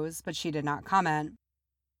eyebrows rose, but she did not comment.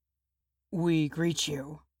 We greet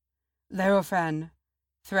you, Lerafen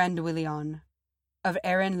Thranduilion, of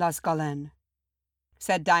Erin Las Galen,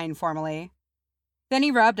 said Dine formally. Then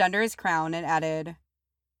he rubbed under his crown and added,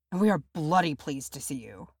 and we are bloody pleased to see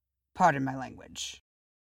you. Pardon my language.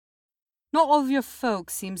 Not all of your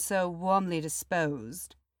folks seem so warmly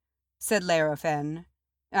disposed, said Lerafen,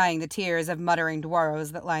 eyeing the tiers of muttering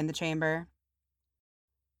dwarves that lined the chamber.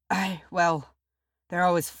 Well, there are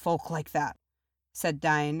always folk like that, said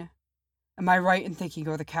Dine. Am I right in thinking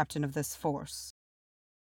you're the captain of this force?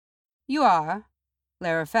 You are.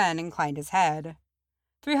 Lerafen inclined his head.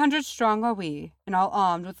 300 strong are we, and all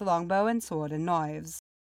armed with longbow and sword and knives.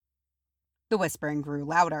 The whispering grew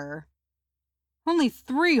louder. Only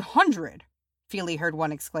 300, Feely heard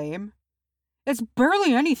one exclaim. It's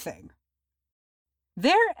barely anything.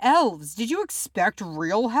 They're elves. Did you expect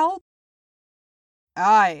real help?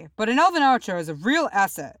 Aye, but an elven archer is a real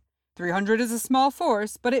asset. 300 is a small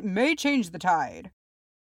force, but it may change the tide.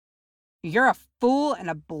 You're a fool and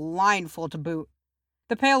a blind fool to boot.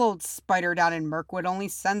 The pale old spider down in Mirkwood only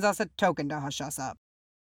sends us a token to hush us up.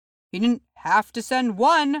 He didn't have to send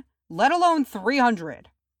one, let alone 300.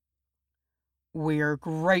 We're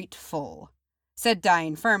grateful, said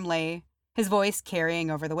Dine firmly, his voice carrying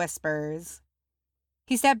over the whispers.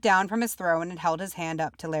 He stepped down from his throne and held his hand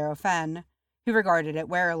up to Lerafen, who regarded it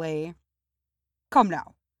warily. Come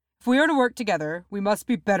now, if we are to work together, we must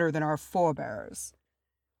be better than our forebears.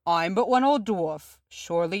 I'm but one old dwarf.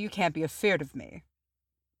 Surely you can't be afeard of me.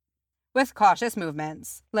 With cautious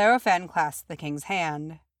movements, Lerafen clasped the king's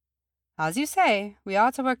hand. As you say, we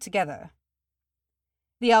ought to work together.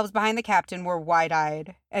 The elves behind the captain were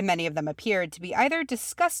wide-eyed, and many of them appeared to be either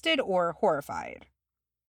disgusted or horrified.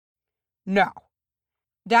 Now,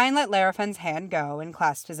 Dine let Lerafen's hand go and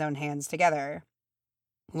clasped his own hands together.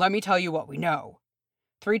 Let me tell you what we know.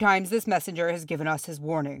 3 times this messenger has given us his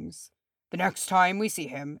warnings. The next time we see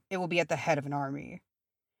him, it will be at the head of an army.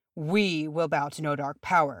 We will bow to no dark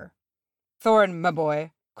power. Thorin, my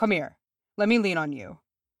boy, come here. Let me lean on you.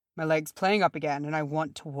 My leg's playing up again, and I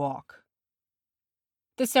want to walk.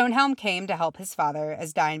 The Stonehelm came to help his father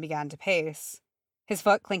as Dine began to pace, his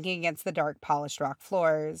foot clinking against the dark, polished rock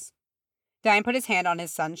floors. Dine put his hand on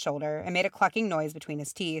his son's shoulder and made a clucking noise between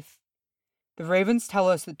his teeth. The ravens tell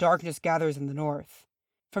us that darkness gathers in the north.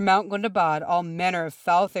 From Mount Gundabad, all manner of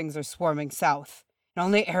foul things are swarming south, and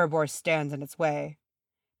only Erebor stands in its way.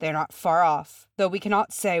 They are not far off, though we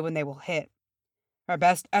cannot say when they will hit. Our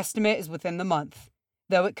best estimate is within the month,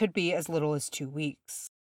 though it could be as little as 2 weeks.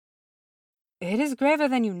 It is graver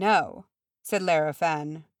than you know, said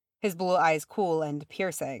Lerafen, his blue eyes cool and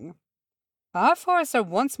piercing. Our forests are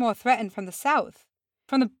once more threatened from the south.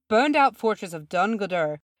 From the burned-out fortress of Dun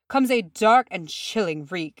Guldur comes a dark and chilling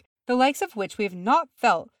reek, the likes of which we have not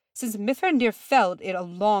felt since Mithrandir felled it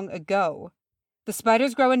long ago. The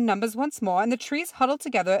spiders grow in numbers once more, and the trees huddle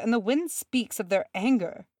together, and the wind speaks of their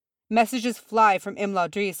anger. Messages fly from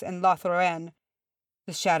Imladris and Lothoran.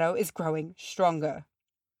 The shadow is growing stronger.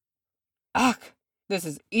 Ach, this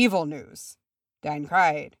is evil news, Dine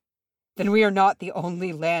cried. Then we are not the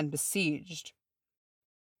only land besieged.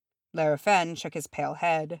 Lerafen shook his pale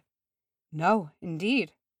head. No,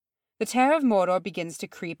 indeed. The terror of Mordor begins to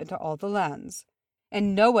creep into all the lands,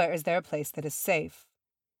 and nowhere is there a place that is safe.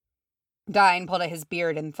 Dine pulled at his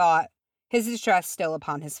beard in thought, his distress still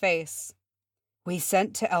upon his face. We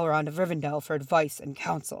sent to Elrond of Rivendell for advice and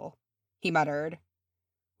counsel, he muttered.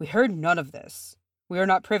 We heard none of this. We are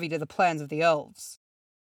not privy to the plans of the elves.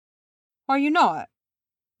 Are you not?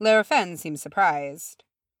 Lerafen seemed surprised.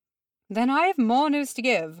 Then I have more news to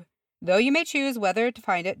give, though you may choose whether to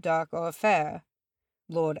find it dark or fair.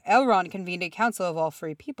 Lord Elrond convened a council of all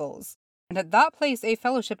free peoples, and at that place a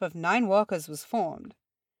fellowship of 9 walkers was formed.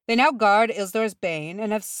 They now guard Isildur's bane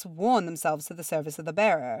and have sworn themselves to the service of the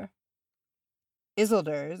bearer.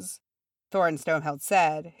 Isildur's, Thorin Stoneheld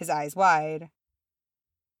said, his eyes wide.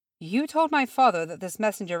 You told my father that this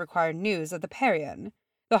messenger required news of the Parian,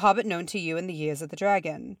 the hobbit known to you in the years of the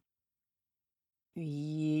dragon.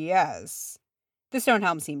 Yes. The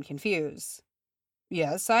Stonehelm seemed confused.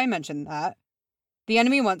 Yes, I mentioned that. The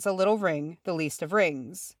enemy wants a little ring, the least of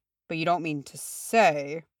rings. But you don't mean to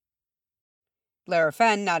say...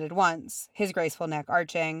 Lerafen nodded once, his graceful neck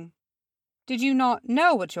arching. Did you not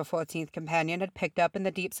know what your 14th companion had picked up in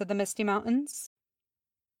the deeps of the Misty Mountains?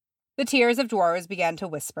 The tiers of dwarves began to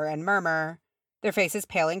whisper and murmur. their faces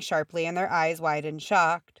paling sharply and their eyes widened,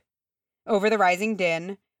 shocked. Over the rising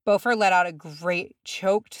din, Beaufort let out a great,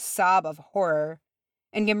 choked sob of horror,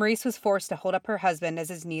 and Gimrice was forced to hold up her husband as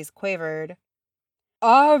his knees quavered.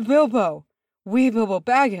 "Ah, Bilbo! Wee Bilbo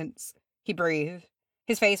Baggins!" he breathed,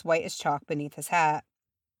 his face white as chalk beneath his hat.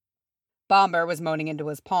 Bombur was moaning into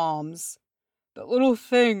his palms. "The little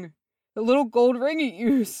thing, the little gold ring he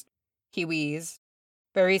used," he wheezed.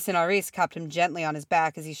 Varys and Alrys cupped him gently on his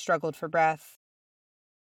back as he struggled for breath.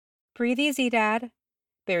 "Breathe easy, Dad,"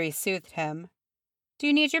 Varys soothed him. "Do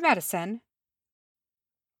you need your medicine?"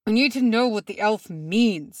 "I need to know what the elf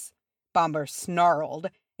means," Bombur snarled,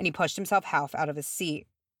 and he pushed himself half out of his seat.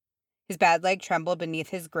 His bad leg trembled beneath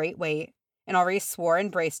his great weight, and Alrys swore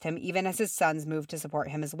and braced him even as his sons moved to support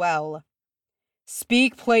him as well.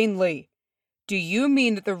 "Speak plainly. Do you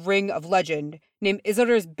mean that the Ring of Legend, named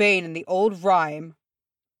Isildur's Bane in the old rhyme—"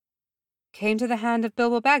 "Came to the hand of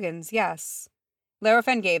Bilbo Baggins, yes."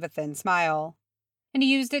 Larofen gave a thin smile. "And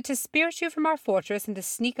he used it to spirit you from our fortress and to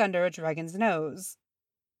sneak under a dragon's nose."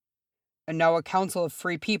 "And now a council of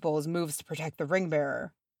free peoples moves to protect the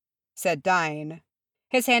ring-bearer," said Dine.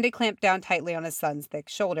 His hand had clamped down tightly on his son's thick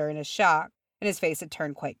shoulder in his shock, and his face had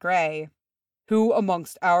turned quite gray. "Who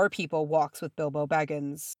amongst our people walks with Bilbo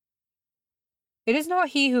Baggins?" "It is not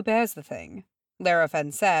he who bears the thing,"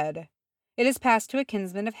 Larofen said. "It is passed to a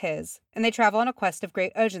kinsman of his, and they travel on a quest of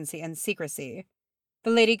great urgency and secrecy. The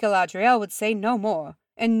Lady Galadriel would say no more,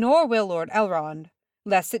 and nor will Lord Elrond,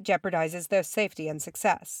 lest it jeopardizes their safety and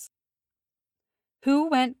success." "Who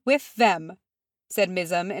went with them?" said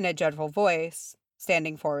Mizem in a dreadful voice,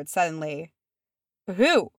 standing forward suddenly.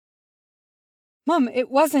 "Who?" "Mum, it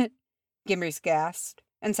wasn't—" Gimrice gasped,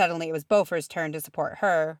 and suddenly it was Beaufort's turn to support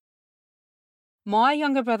her. "My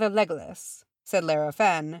younger brother Legolas," said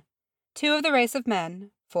Larofen. "Two of the race of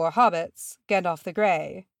men, 4 hobbits, Gandalf the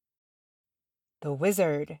Grey." "The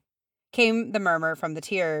wizard," came the murmur from the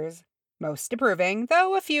tears, most approving,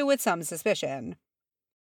 though a few with some suspicion.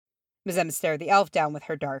 Mizem stared the elf down with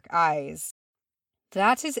her dark eyes.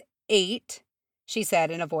 "That is 8, she said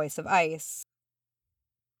in a voice of ice.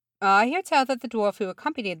 "I hear tell that the dwarf who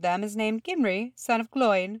accompanied them is named Gimri, son of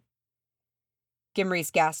Gloin."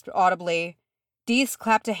 Gimrice gasped audibly. Dees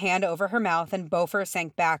clapped a hand over her mouth, and Beaufort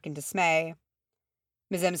sank back in dismay.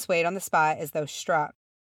 Mizem swayed on the spot as though struck.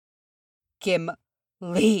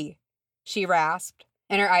 "Gimli," she rasped,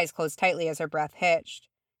 and her eyes closed tightly as her breath hitched,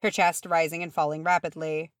 her chest rising and falling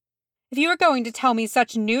rapidly. "If you are going to tell me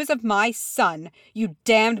such news of my son, you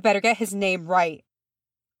damned better get his name right."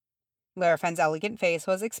 Larafen's elegant face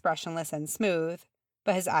was expressionless and smooth,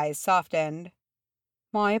 but his eyes softened.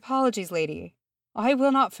 "My apologies, lady. I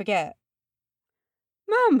will not forget."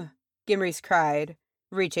 "Mum!" Gimrice cried,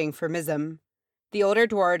 reaching for Mizem. The older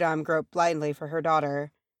dwarfdom groped blindly for her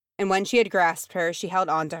daughter, and when she had grasped her, she held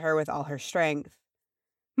on to her with all her strength.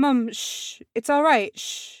 "Mum, shh! It's all right,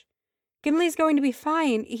 shh! Gimli's going to be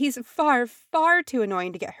fine. He's far, far too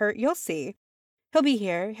annoying to get hurt, you'll see. He'll be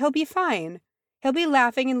here. He'll be fine. He'll be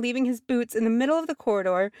laughing and leaving his boots in the middle of the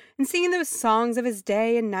corridor and singing those songs of his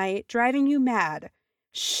day and night, driving you mad.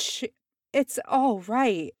 Shh! It's all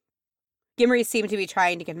right." Gimri seemed to be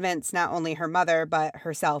trying to convince not only her mother, but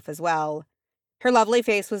herself as well. Her lovely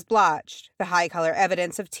face was blotched, the high color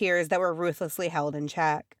evidence of tears that were ruthlessly held in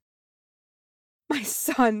check. "My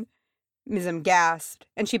son!" Mizem gasped,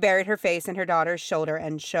 and she buried her face in her daughter's shoulder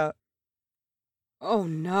and shook. "Oh,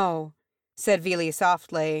 no," said Vili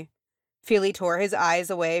softly. Fili tore his eyes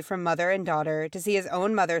away from mother and daughter to see his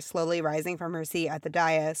own mother slowly rising from her seat at the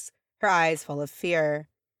dais, her eyes full of fear.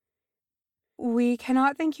 "We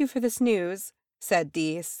cannot thank you for this news," said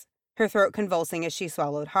Dees, her throat convulsing as she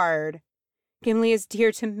swallowed hard. "Gimli is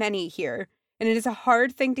dear to many here, and it is a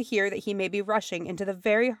hard thing to hear that he may be rushing into the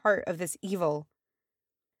very heart of this evil."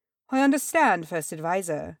 "I understand, First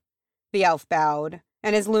Advisor." The elf bowed,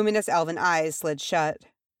 and his luminous elven eyes slid shut.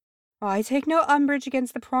 "I take no umbrage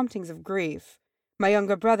against the promptings of grief. My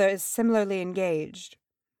younger brother is similarly engaged."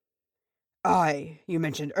 "Aye, you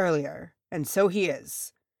mentioned earlier, and so he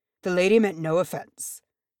is. The lady meant no offense,"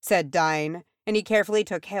 said Dine, and he carefully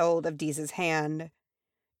took hold of Deese's hand.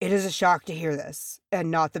 "It is a shock to hear this, and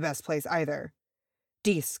not the best place either.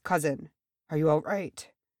 Deese, cousin, are you all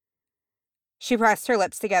right?" She pressed her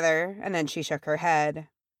lips together, and then she shook her head.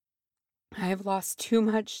 "I have lost too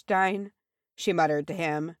much, Dine," she muttered to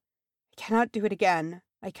him. "I cannot do it again.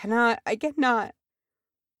 I cannot.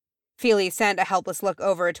 Fili sent a helpless look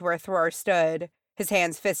over to where Thror stood, his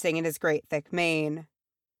hands fisting in his great thick mane.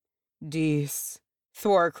 "Dees,"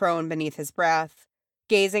 Thror groaned beneath his breath,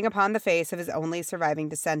 gazing upon the face of his only surviving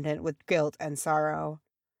descendant with guilt and sorrow.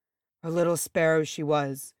 "A little sparrow she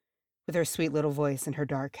was, with her sweet little voice and her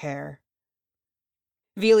dark hair.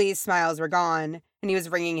 Vili's smiles were gone, and he was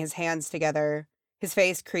wringing his hands together, his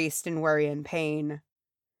face creased in worry and pain.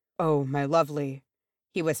 "Oh, my lovely,"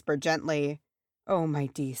 he whispered gently. "Oh, my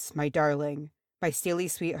Dees, my darling, my steely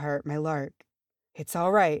sweetheart, my lark. It's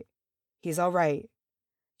all right. He's all right.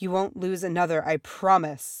 You won't lose another, I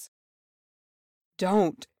promise."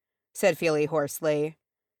 "Don't," said Vili hoarsely.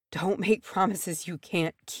 "Don't make promises you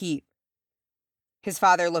can't keep." His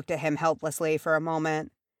father looked at him helplessly for a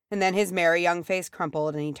moment, and then his merry young face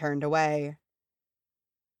crumpled and he turned away.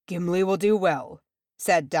 "Gimli will do well,"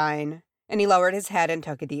 said Dain, and he lowered his head and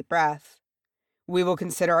took a deep breath. "We will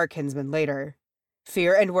consider our kinsman later.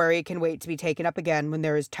 Fear and worry can wait to be taken up again when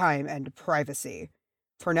there is time and privacy.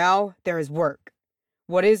 For now, there is work.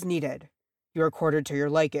 What is needed? You are quartered to your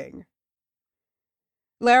liking."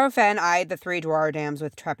 Larofen eyed the three dwarfdams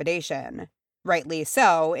with trepidation, rightly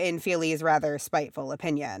so, in Vili's rather spiteful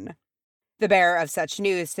opinion. The bearer of such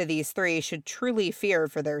news to these three should truly fear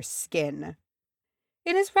for their skin.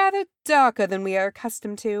 "It is rather darker than we are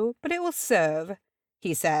accustomed to, but it will serve,"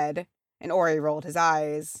 he said, and Ori rolled his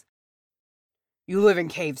eyes. "You live in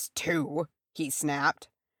caves too," he snapped.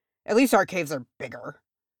 "At least our caves are bigger."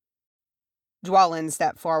 Dwalin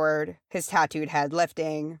stepped forward, his tattooed head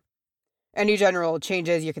lifting. "Any general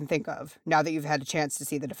changes you can think of, now that you've had a chance to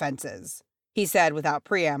see the defenses," he said without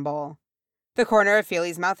preamble. The corner of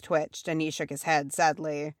Vili's mouth twitched, and he shook his head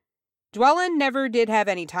sadly. Dwalin never did have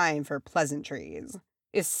any time for pleasantries,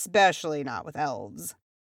 especially not with elves.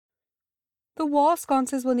 "The wall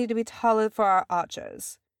sconces will need to be taller for our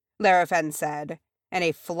archers," Larofen said, and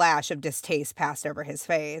a flash of distaste passed over his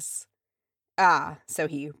face. Ah, so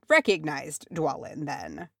he recognized Dwalin,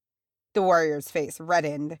 then. The warrior's face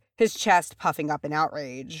reddened, his chest puffing up in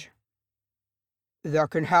outrage.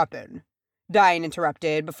 "That can happen," Dain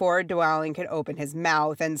interrupted before Dwalin could open his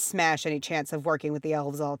mouth and smash any chance of working with the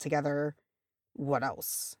elves altogether. "What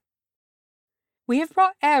else?" "We have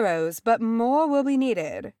brought arrows, but more will be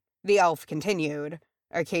needed," the elf continued,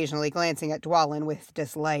 occasionally glancing at Dwalin with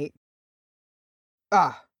dislike.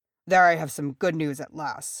 "Ah, there I have some good news at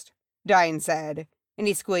last," Dain said, and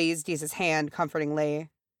he squeezed Deese's hand comfortingly.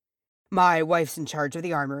 "My wife's in charge of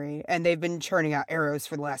the armory, and they've been churning out arrows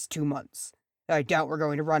for the last 2 months. I doubt we're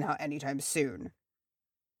going to run out anytime soon."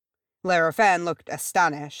 Larofen looked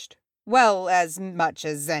astonished. Well, as much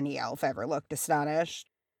as any elf ever looked astonished.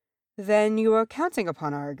 "Then you are counting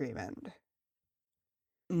upon our agreement?"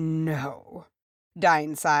 "No,"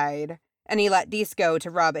 Dain sighed, and he let Deese go to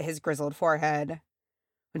rub at his grizzled forehead.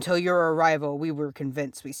 "Until your arrival, we were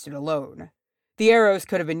convinced we stood alone. The arrows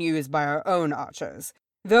could have been used by our own archers,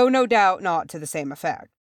 though no doubt not to the same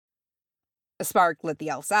effect." A spark lit the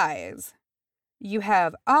elf's eyes. "You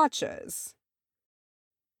have archers?"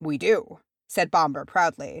 "We do," said Bombur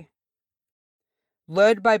proudly.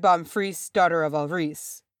 "Led by Bomfries, daughter of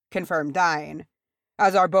Alrys," confirmed Dain.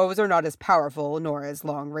 "As our bows are not as powerful nor as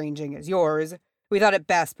long-ranging as yours, we thought it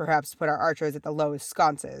best perhaps to put our archers at the lowest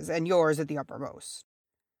sconces and yours at the uppermost."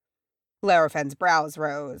 Larofen's brows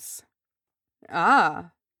rose.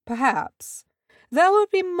 "Ah, perhaps. That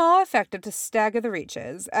would be more effective to stagger the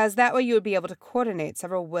reaches, as that way you would be able to coordinate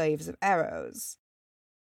several waves of arrows."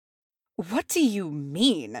 "What do you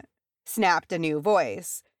mean?" snapped a new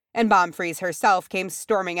voice, and Bomfries herself came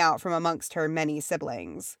storming out from amongst her many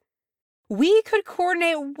siblings. "We could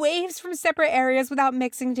coordinate waves from separate areas without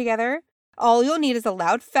mixing together. All you'll need is a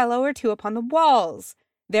loud fellow or two upon the walls.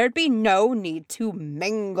 There'd be no need to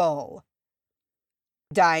mingle."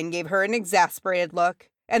 Dain gave her an exasperated look,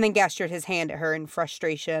 and then gestured his hand at her in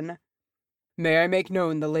frustration. "May I make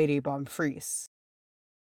known the Lady Bomfries?"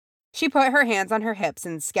 She put her hands on her hips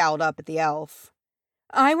and scowled up at the elf.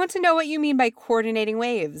 "I want to know what you mean by coordinating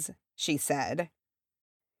waves," she said.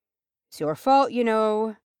 "It's your fault, you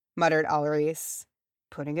know," muttered Alrys.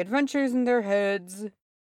 "Putting adventures in their heads."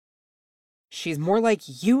 "She's more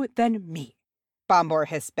like you than me," Bombur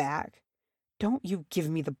hissed back. "Don't you give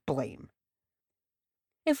me the blame."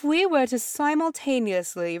 "If we were to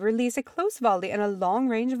simultaneously release a close volley and a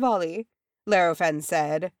long-range volley," Larofen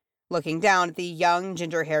said, looking down at the young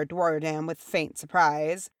ginger-haired dwarfdam with faint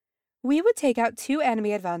surprise, "we would take out 2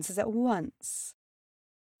 enemy advances at once."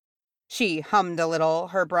 She hummed a little,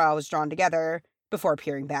 her brows drawn together, before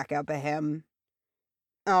peering back up at him.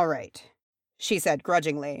 "All right," she said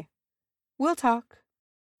grudgingly. "We'll talk."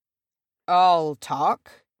 "I'll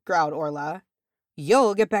talk," growled Orla.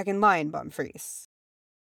 "You'll get back in line, Bomfries."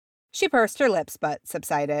 She pursed her lips, but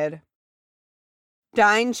subsided.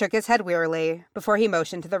 Dain shook his head wearily, before he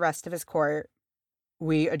motioned to the rest of his court.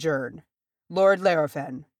 "We adjourn. Lord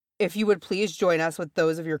Larofen, If you would please join us with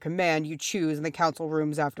those of your command you choose in the council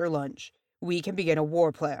rooms after lunch, we can begin a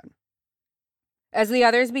war plan. As the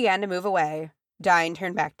others began to move away, Dine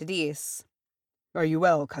turned back to Dees. Are you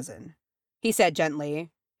well, cousin? He said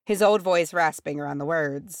gently, his old voice rasping around the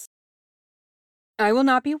words. I will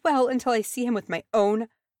not be well until I see him with my own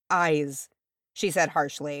eyes, she said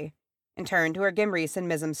harshly, and turned to where Gimreese and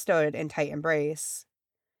Mizum stood in tight embrace.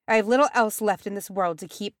 I have little else left in this world to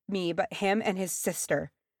keep me but him and his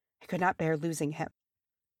sister. I could not bear losing him.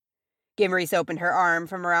 Gimreese opened her arm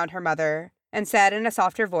from around her mother and said in a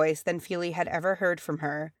softer voice than Fili had ever heard from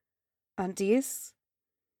her, Aunt Dees?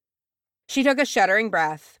 She took a shuddering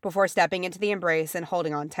breath before stepping into the embrace and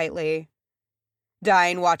holding on tightly.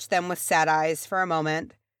 Dine watched them with sad eyes for a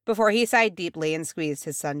moment before he sighed deeply and squeezed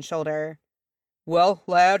his son's shoulder. Well,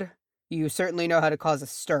 lad, you certainly know how to cause a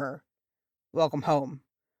stir. Welcome home.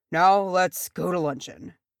 Now let's go to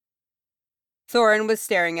luncheon. Thorin was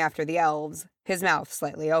staring after the elves, his mouth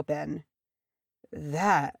slightly open.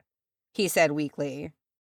 That, he said weakly.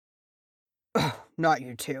 Oh, not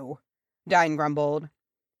you two, Dine grumbled.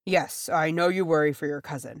 Yes, I know you worry for your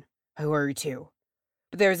cousin. I worry too.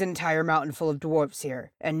 But there's an entire mountain full of dwarves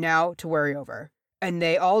here, and now to worry over. And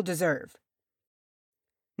they all deserve.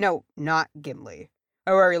 No, not Gimli.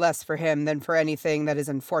 I worry less for him than for anything that is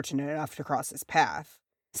unfortunate enough to cross his path,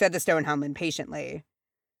 said the Stonehelm impatiently.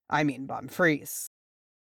 I mean Bomfries.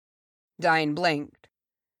 Dine blinked.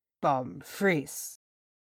 Bomfries.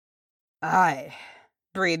 Aye,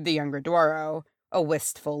 breathed the younger Dwaro, a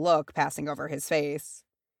wistful look passing over his face.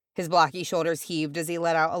 His blocky shoulders heaved as he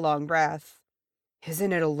let out a long breath.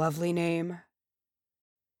 Isn't it a lovely name?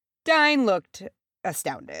 Dine looked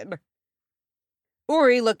astounded.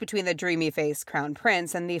 Uri looked between the dreamy-faced crown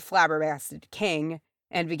prince and the flabbergasted king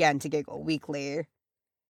and began to giggle weakly.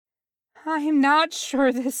 I'm not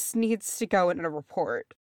sure this needs to go in a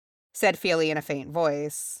report, said Fili in a faint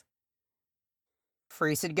voice.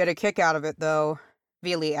 Frees'd get a kick out of it, though,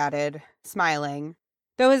 Vili added, smiling,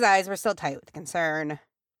 though his eyes were still tight with concern.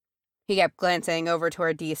 He kept glancing over to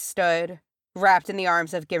where Dees stood, wrapped in the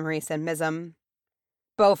arms of Gimreese and Mizum.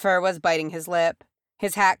 Beaufort was biting his lip,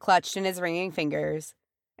 his hat clutched in his ringing fingers,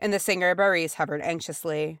 and the singer Baris hovered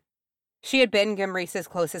anxiously. She had been Gimreese's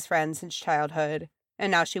closest friend since childhood, and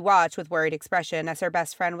now she watched with worried expression as her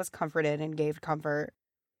best friend was comforted and gave comfort.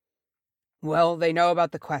 Well, they know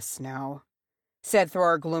about the quests now, said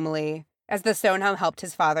Thror gloomily, as the Stonehelm helped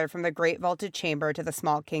his father from the great vaulted chamber to the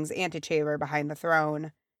small king's antechamber behind the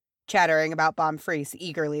throne, chattering about Bomfries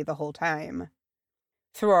eagerly the whole time.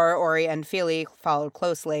 Thror, Ori, and Fili followed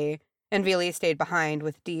closely, and Vili stayed behind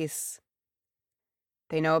with Dees.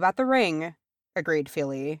 They know about the ring, agreed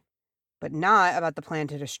Fili, but not about the plan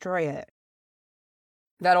to destroy it.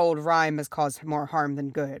 That old rhyme has caused more harm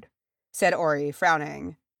than good, said Ori,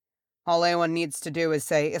 frowning. All anyone needs to do is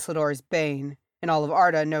say Isildur's bane, and all of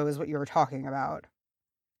Arda knows what you are talking about.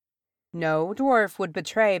 No dwarf would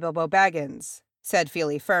betray Bilbo Baggins, said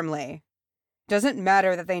Fili firmly. Doesn't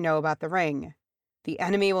matter that they know about the ring. The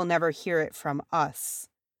enemy will never hear it from us.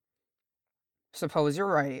 Suppose you're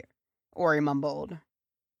right, Ori mumbled.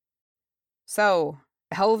 So,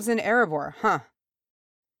 elves in Erebor, huh?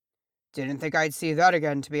 Didn't think I'd see that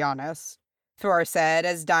again, to be honest, Thror said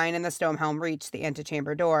as Dine and the Stonehelm reached the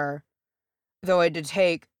antechamber door. Though I did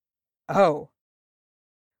take... Oh.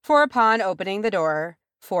 For upon opening the door,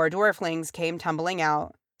 4 dwarflings came tumbling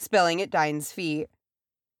out, spilling at Dine's feet.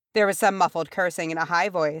 There was some muffled cursing in a high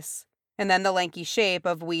voice, and then the lanky shape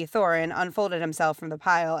of wee Thorin unfolded himself from the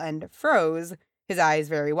pile and froze, his eyes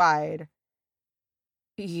very wide.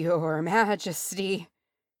 Your Majesty,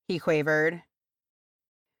 he quavered.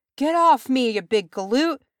 Get off me, you big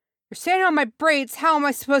galoot! You're standing on my braids, how am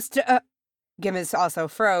I supposed to, Gimmis also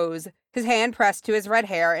froze, his hand pressed to his red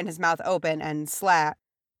hair and his mouth open and slat.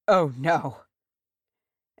 Oh no.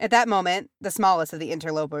 At that moment, the smallest of the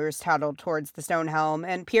interlopers toddled towards the Stonehelm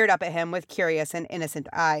and peered up at him with curious and innocent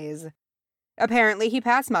eyes. Apparently he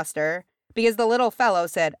passed muster, because the little fellow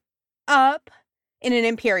said, Up, in an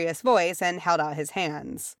imperious voice and held out his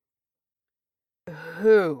hands.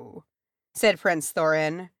 Who? Said Prince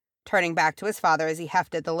Thorin, turning back to his father as he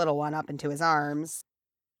hefted the little one up into his arms.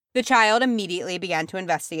 The child immediately began to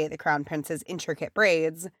investigate the Crown Prince's intricate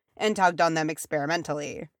braids and tugged on them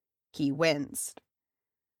experimentally. He winced.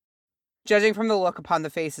 Judging from the look upon the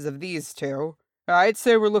faces of these two, I'd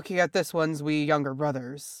say we're looking at this one's wee younger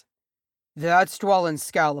brothers. That's Dwalin's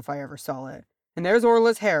scowl if I ever saw it, and there's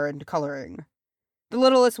Orla's hair and coloring. The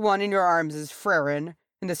littlest one in your arms is Frerin,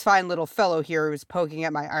 and this fine little fellow here who's poking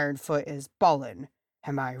at my iron foot is Balin.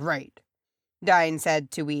 Am I right? Dine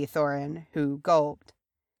said to wee Thorin, who gulped.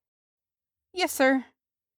 Yes, sir.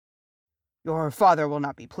 Your father will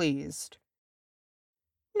not be pleased.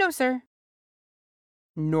 No, sir.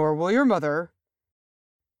 Nor will your mother.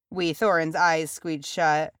 Wee Thorin's eyes squeezed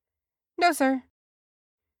shut. No, sir.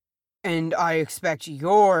 And I expect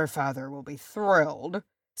your father will be thrilled,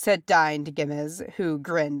 said Dine to Gimmez, who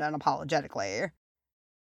grinned unapologetically.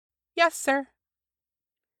 Yes, sir.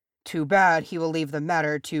 Too bad he will leave the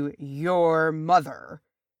matter to your mother,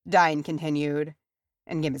 Dine continued,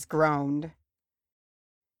 and Gimmez groaned.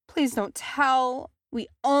 Please don't tell. We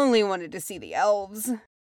only wanted to see the elves.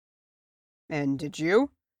 And did you?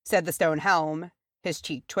 Said the stone helm, his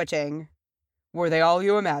cheek twitching. Were they all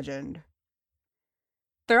you imagined?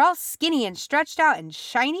 They're all skinny and stretched out and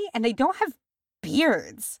shiny, and they don't have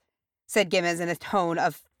beards, said Gimmez in a tone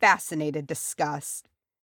of fascinated disgust.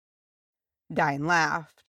 Dine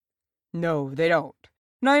laughed. No, they don't,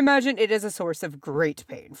 and I imagine it is a source of great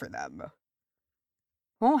pain for them.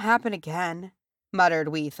 Won't happen again, muttered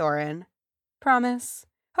wee Thorin. Promise.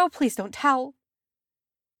 Oh, please don't tell.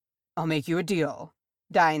 I'll make you a deal.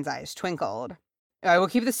 Dine's eyes twinkled. I will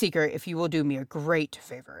keep the secret if you will do me a great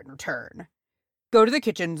favor in return. Go to the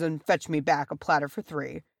kitchens and fetch me back a platter for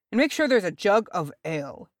 3, and make sure there's a jug of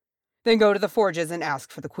ale. Then go to the forges and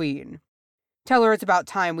ask for the queen. Tell her it's about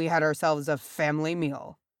time we had ourselves a family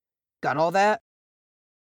meal. Got all that?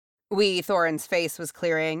 Wee Thorin's face was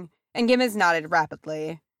clearing, and Gimmez nodded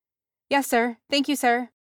rapidly. Yes, sir. Thank you, sir.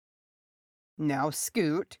 Now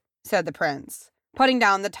scoot, said the prince, putting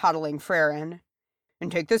down the toddling Frerin,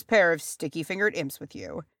 and take this pair of sticky-fingered imps with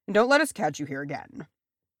you, and don't let us catch you here again.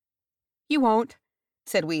 You won't,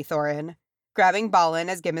 said wee Thorin, grabbing Balin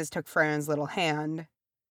as Gimmez took Frerin's little hand.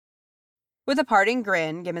 With a parting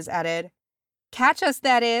grin, Gimmez added, Catch us,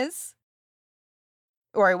 that is.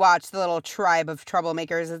 Ori watched the little tribe of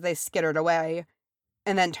troublemakers as they skittered away,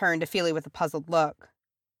 and then turned to Feely with a puzzled look.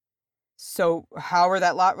 So, how are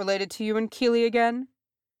that lot related to you and Keely again?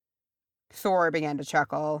 Thor began to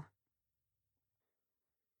chuckle.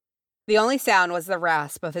 The only sound was the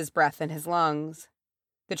rasp of his breath in his lungs.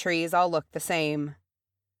 The trees all looked the same.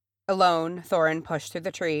 Alone, Thorin pushed through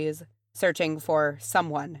the trees, searching for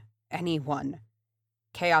someone, anyone.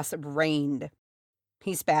 Chaos reigned.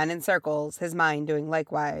 He span in circles, his mind doing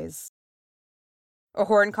likewise. A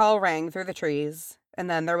horn call rang through the trees, and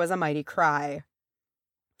then there was a mighty cry.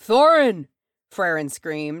 Thorin! Frerin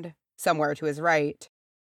screamed, somewhere to his right.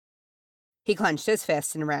 He clenched his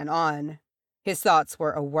fist and ran on. His thoughts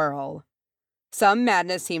were awhirl. Some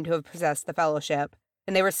madness seemed to have possessed the fellowship,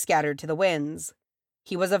 and they were scattered to the winds.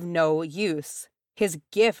 He was of no use. His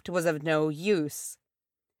gift was of no use.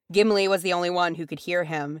 Gimli was the only one who could hear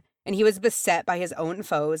him, and he was beset by his own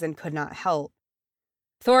foes and could not help.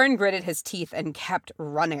 Thorin gritted his teeth and kept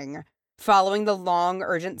running, following the long,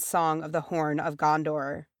 urgent song of the Horn of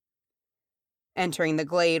Gondor. Entering the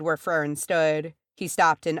glade where Frerin stood, he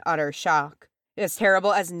stopped in utter shock, as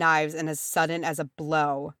terrible as knives and as sudden as a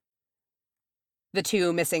blow. The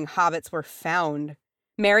 2 missing hobbits were found.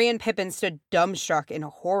 Merry and Pippin stood dumbstruck in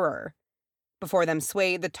horror. Before them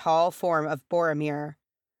swayed the tall form of Boromir.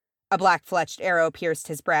 A black-fletched arrow pierced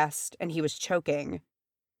his breast, and he was choking.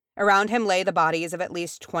 Around him lay the bodies of at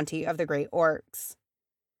least 20 of the great orcs.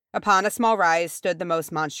 Upon a small rise stood the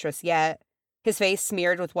most monstrous yet, his face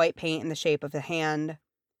smeared with white paint in the shape of a hand.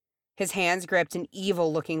 His hands gripped an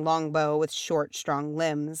evil-looking longbow with short, strong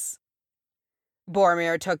limbs.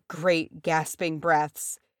 Boromir took great, gasping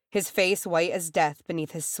breaths, his face white as death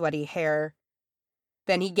beneath his sweaty hair.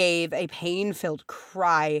 Then he gave a pain-filled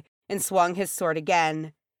cry and swung his sword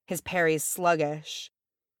again, his parries sluggish.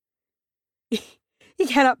 He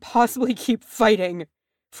cannot possibly keep fighting,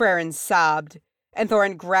 Frerin sobbed, and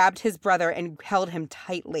Thorin grabbed his brother and held him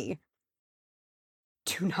tightly.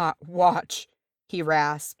 Do not watch, he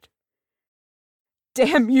rasped.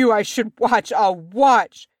 Damn you, I should watch, I'll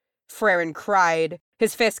watch, Frerin cried,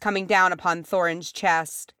 his fist coming down upon Thorin's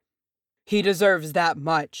chest. He deserves that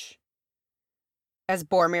much. As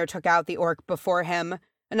Boromir took out the orc before him,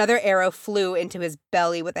 another arrow flew into his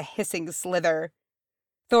belly with a hissing slither.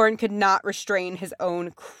 Thorin could not restrain his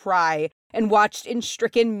own cry and watched in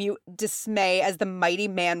stricken mute dismay as the mighty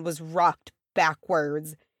man was rocked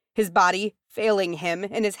backwards, his body failing him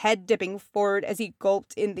and his head dipping forward as he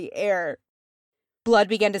gulped in the air. Blood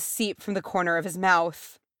began to seep from the corner of his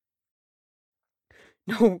mouth.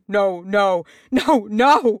 No, no, no, no,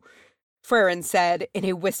 no, Frerin said in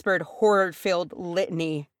a whispered, horror-filled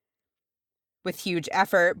litany. With huge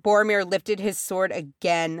effort, Boromir lifted his sword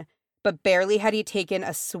again, but barely had he taken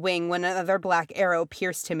a swing when another black arrow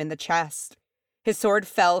pierced him in the chest. His sword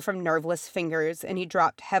fell from nerveless fingers, and he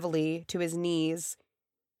dropped heavily to his knees.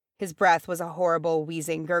 His breath was a horrible,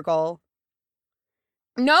 wheezing gurgle.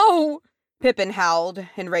 No! Pippin howled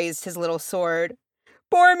and raised his little sword.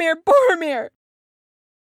 Boromir! Boromir!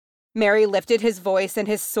 Merry lifted his voice and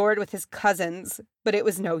his sword with his cousins, but it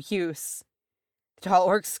was no use. The tall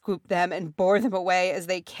orc scooped them and bore them away as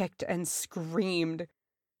they kicked and screamed.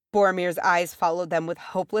 Boromir's eyes followed them with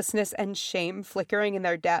hopelessness and shame flickering in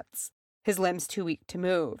their depths, his limbs too weak to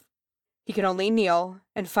move. He could only kneel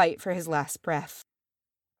and fight for his last breath.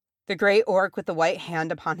 The great orc with the white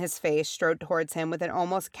hand upon his face strode towards him with an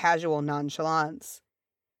almost casual nonchalance.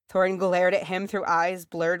 Thorin glared at him through eyes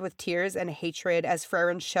blurred with tears and hatred as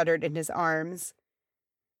Frerin shuddered in his arms.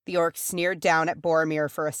 The orc sneered down at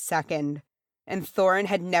Boromir for a second, and Thorin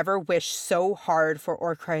had never wished so hard for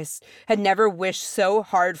Orchrist, had never wished so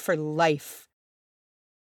hard for life.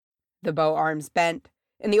 The bow arms bent,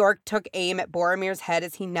 and the orc took aim at Boromir's head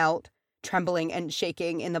as he knelt, trembling and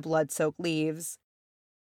shaking in the blood-soaked leaves.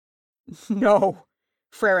 "No,"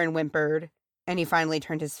 Frerin whimpered, and he finally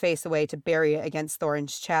turned his face away to bury it against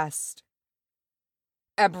Thorin's chest.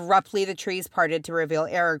 Abruptly the trees parted to reveal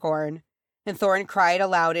Aragorn, and Thorin cried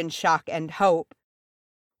aloud in shock and hope.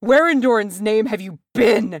 "Where in Doran's name have you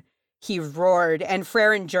been?" he roared, and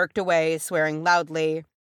Frerin jerked away, swearing loudly.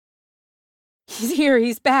 "He's here,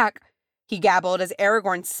 he's back," he gabbled as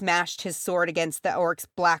Aragorn smashed his sword against the orc's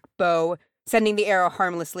black bow, sending the arrow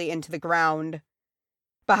harmlessly into the ground.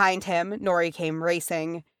 Behind him, Nori came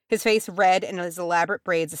racing, his face red and his elaborate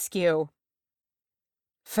braids askew.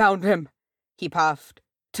 "Found him," he puffed.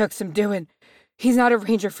 "Took some doing. He's not a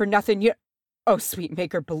ranger for nothing yet. Oh, sweet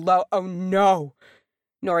maker below. Oh, no."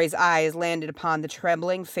 Nori's eyes landed upon the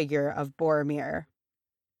trembling figure of Boromir.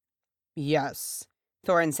 "Yes,"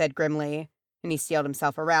 Thorin said grimly, and he steeled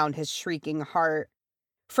himself around his shrieking heart.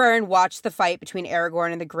 Frerin watched the fight between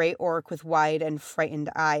Aragorn and the great orc with wide and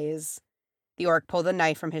frightened eyes. The orc pulled the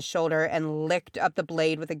knife from his shoulder and licked up the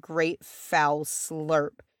blade with a great foul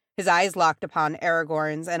slurp, his eyes locked upon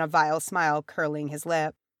Aragorn's and a vile smile curling his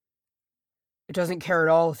lip. "It doesn't care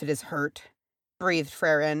at all if it is hurt," breathed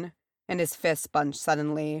Frerin, and his fist bunched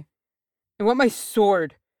suddenly. "I want my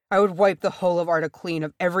sword. I would wipe the whole of Arda clean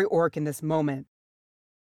of every orc in this moment."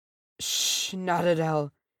 "Shh,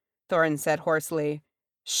 Nadadel," Thorin said hoarsely.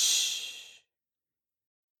 "Shh."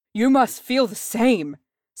 "You must feel the same,"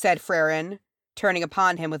 said Frerin, turning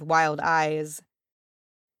upon him with wild eyes.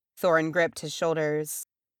 Thorin gripped his shoulders.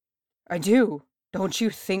 "I do. Don't you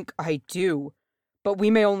think I do? But we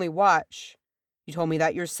may only watch. You told me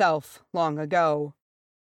that yourself, long ago."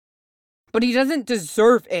 "But he doesn't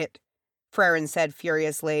deserve it," Frerin said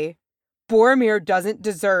furiously. "Boromir doesn't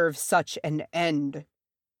deserve such an end."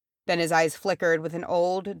 Then his eyes flickered with an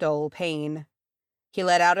old, dull pain. He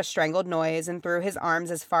let out a strangled noise and threw his arms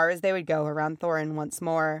as far as they would go around Thorin once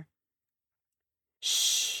more.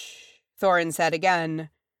 "Shh," Thorin said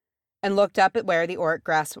again, and looked up at where the orc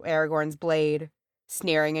grasped Aragorn's blade,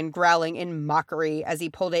 sneering and growling in mockery as he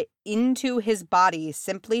pulled it into his body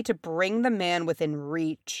simply to bring the man within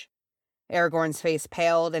reach. Aragorn's face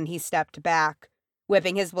paled and he stepped back,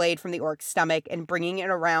 whipping his blade from the orc's stomach and bringing it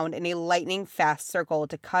around in a lightning-fast circle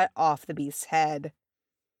to cut off the beast's head.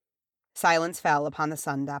 Silence fell upon the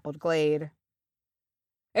sun-dappled glade.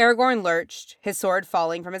 Aragorn lurched, his sword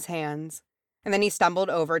falling from his hands, and then he stumbled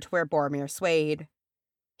over to where Boromir swayed.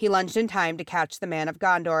 He lunged in time to catch the man of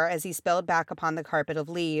Gondor as he spilled back upon the carpet of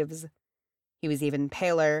leaves. He was even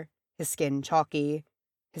paler, his skin chalky,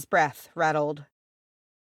 his breath rattled.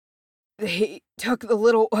 "They took the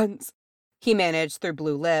little ones," he managed through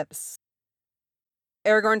blue lips.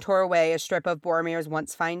 Aragorn tore away a strip of Boromir's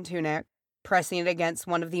once fine tunic, pressing it against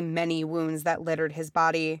one of the many wounds that littered his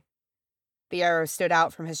body. The arrow stood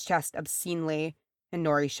out from his chest obscenely, and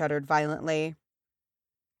Nori shuddered violently.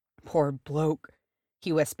 "Poor bloke,"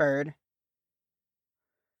 he whispered.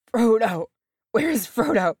 "Frodo! Where is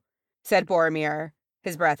Frodo?" said Boromir,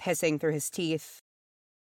 his breath hissing through his teeth.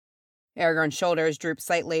 Aragorn's shoulders drooped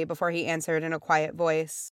slightly before he answered in a quiet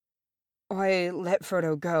voice. "I let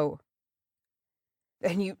Frodo go."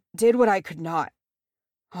 "Then you did what I could not."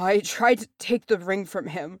 "I tried to take the ring from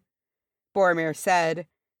him," Boromir said,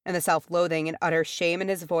 and the self-loathing and utter shame in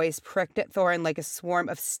his voice pricked at Thorin like a swarm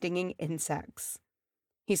of stinging insects.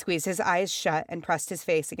 He squeezed his eyes shut and pressed his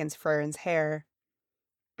face against Frerin's hair.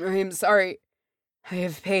 "I am sorry. I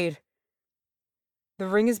have paid." "The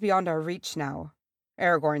ring is beyond our reach now,"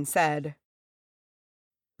 Aragorn said.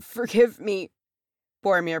 "Forgive me,"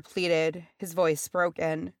 Boromir pleaded, his voice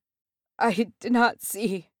broken. "I did not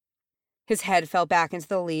see." His head fell back into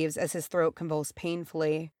the leaves as his throat convulsed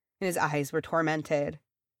painfully, and his eyes were tormented.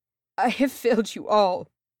 "I have failed you all."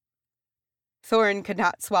 Thorin could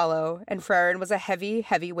not swallow, and Frerin was a heavy,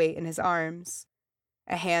 heavy weight in his arms.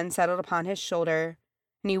 A hand settled upon his shoulder,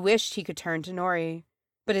 and he wished he could turn to Nori,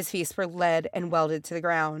 but his feet were lead and welded to the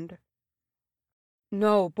ground.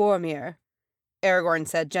 "No, Boromir," Aragorn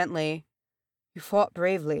said gently. "You fought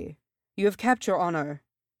bravely. You have kept your honor."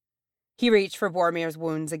 He reached for Boromir's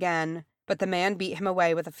wounds again, but the man beat him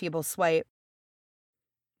away with a feeble swipe.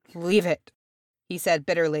 "Leave it," he said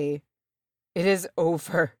bitterly. "It is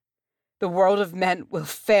over. The world of men will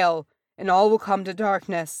fail, and all will come to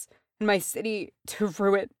darkness, and my city to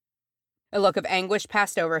ruin." A look of anguish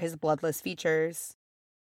passed over his bloodless features.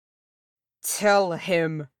 "Tell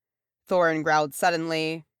him," Thorin growled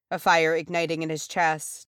suddenly, a fire igniting in his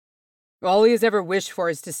chest. "All he has ever wished for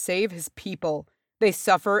is to save his people. They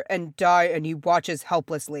suffer and die, and he watches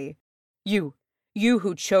helplessly. You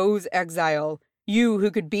who chose exile, you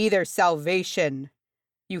who could be their salvation.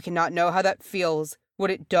 You cannot know how that feels,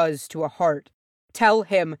 what it does to a heart. Tell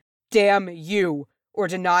him, damn you, or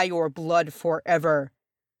deny your blood forever.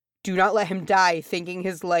 Do not let him die thinking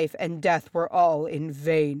his life and death were all in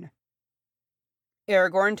vain."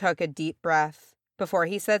 Aragorn took a deep breath before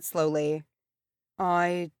he said slowly,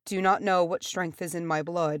 "I do not know what strength is in my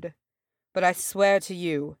blood, but I swear to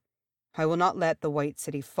you, I will not let the White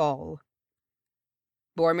City fall."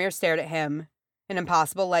 Boromir stared at him, an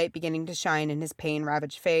impossible light beginning to shine in his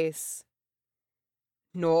pain-ravaged face.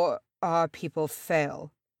 "Nor our people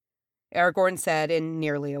fail," Aragorn said in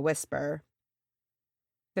nearly a whisper.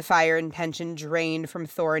 The fire and tension drained from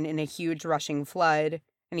Thorin in a huge rushing flood,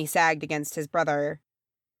 and he sagged against his brother.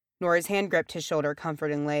 Nori's hand gripped his shoulder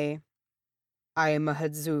comfortingly. "I am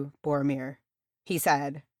Mahadzu, Boromir," he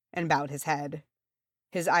said, and bowed his head.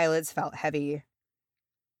 His eyelids felt heavy.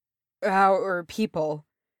 "Our people,"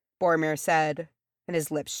 Boromir said, and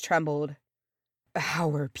his lips trembled.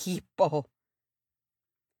 "Our people."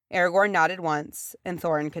 Aragorn nodded once, and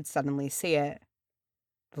Thorin could suddenly see it.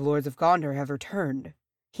 "The Lords of Gondor have returned,"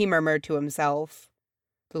 he murmured to himself.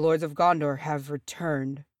 "The Lords of Gondor have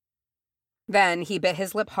returned." Then he bit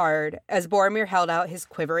his lip hard as Boromir held out his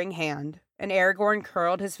quivering hand, and Aragorn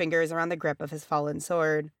curled his fingers around the grip of his fallen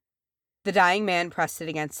sword. The dying man pressed it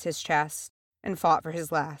against his chest and fought for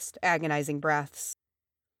his last, agonizing breaths.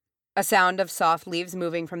 A sound of soft leaves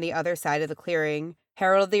moving from the other side of the clearing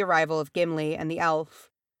heralded the arrival of Gimli and the elf,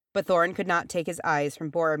 but Thorin could not take his eyes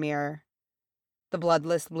from Boromir. The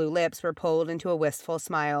bloodless blue lips were pulled into a wistful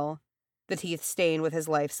smile, the teeth stained with his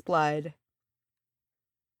life's blood.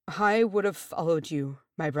 "I would have followed you,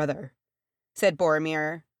 my brother," said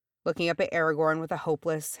Boromir, looking up at Aragorn with a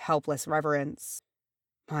hopeless, helpless reverence.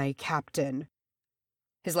 "My captain."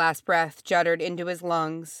 His last breath jutted into his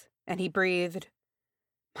lungs, and he breathed,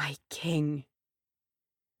 "My king."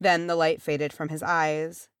 Then the light faded from his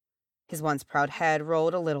eyes. His once proud head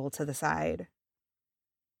rolled a little to the side.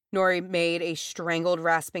 Nori made a strangled,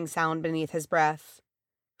 rasping sound beneath his breath.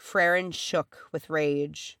 Frerin shook with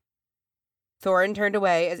rage. Thorin turned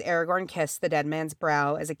away as Aragorn kissed the dead man's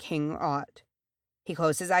brow as a king ought. He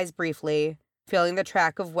closed his eyes briefly, feeling the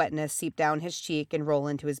track of wetness seep down his cheek and roll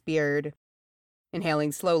into his beard.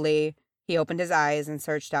 Inhaling slowly, he opened his eyes and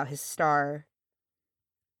searched out his star.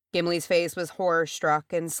 Gimli's face was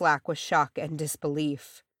horror-struck and slack with shock and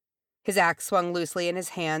disbelief. His axe swung loosely in his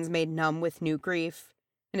hands, made numb with new grief,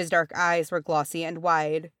 and his dark eyes were glossy and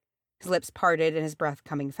wide, his lips parted and his breath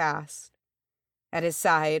coming fast. At his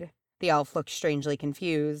side, the elf looked strangely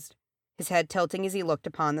confused, his head tilting as he looked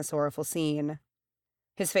upon the sorrowful scene.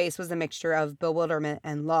 His face was a mixture of bewilderment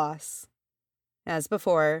and loss. As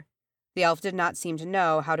before, the elf did not seem to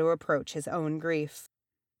know how to approach his own grief.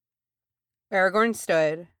 Aragorn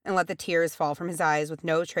stood and let the tears fall from his eyes with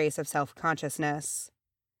no trace of self-consciousness.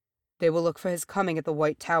 "They will look for his coming at the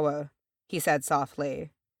White Tower," he said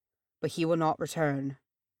softly, "but he will not return."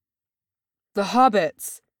 "The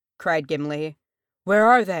hobbits!" cried Gimli. "Where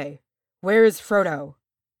are they? Where is Frodo?"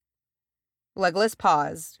 Legolas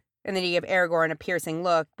paused, and then he gave Aragorn a piercing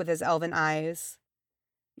look with his elven eyes.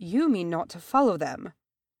 "You mean not to follow them?"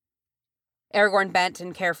 Aragorn bent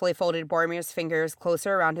and carefully folded Boromir's fingers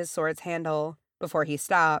closer around his sword's handle before he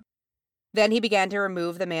stopped. Then he began to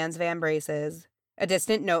remove the man's vambraces, a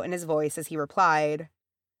distant note in his voice as he replied,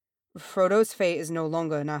 "Frodo's fate is no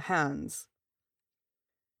longer in our hands."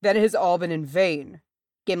 "Then it has all been in vain,"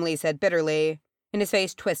 Gimli said bitterly, and his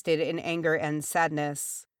face twisted in anger and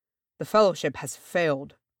sadness. "The Fellowship has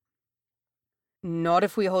failed." "Not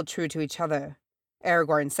if we hold true to each other,"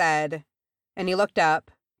 Aragorn said, and he looked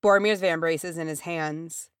up, Boromir's vambraces in his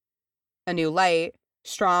hands. A new light,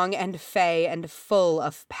 strong and fey and full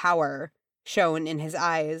of power, shone in his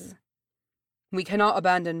eyes. "We cannot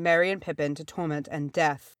abandon Merry and Pippin to torment and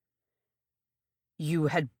death." "You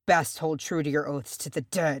had best hold true to your oaths to the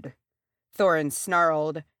dead," Thorin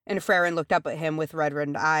snarled, and Freyrin looked up at him with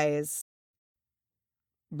red-rimmed eyes.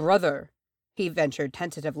 "Brother," he ventured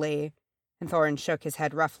tentatively, and Thorin shook his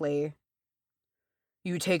head roughly.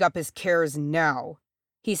 "You take up his cares now,"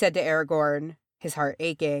 he said to Aragorn, his heart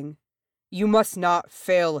aching. "You must not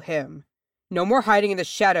fail him. No more hiding in the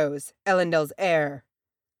shadows, Elendil's heir."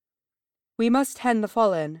 "We must tend the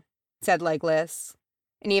fallen," said Legolas,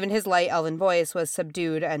 and even his light elven voice was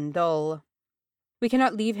subdued and dull. "We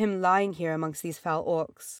cannot leave him lying here amongst these foul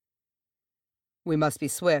orcs." "We must be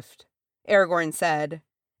swift," Aragorn said,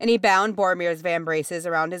 and he bound Boromir's vambraces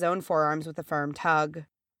around his own forearms with a firm tug.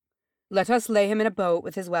 "Let us lay him in a boat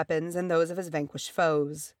with his weapons and those of his vanquished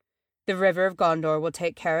foes. The river of Gondor will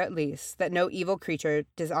take care at least that no evil creature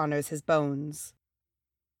dishonors his bones."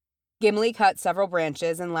 Gimli cut several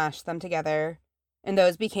branches and lashed them together, and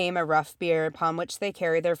those became a rough bier upon which they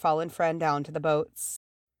carried their fallen friend down to the boats.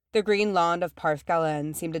 The green lawn of Parth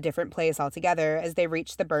Galen seemed a different place altogether as they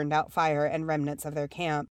reached the burned-out fire and remnants of their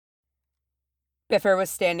camp. Bifur was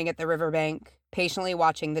standing at the riverbank, patiently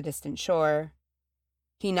watching the distant shore.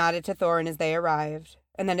 He nodded to Thorin as they arrived,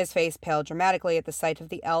 and then his face paled dramatically at the sight of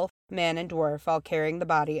the elf, man, and dwarf all carrying the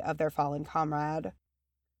body of their fallen comrade.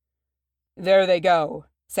 "There they go,"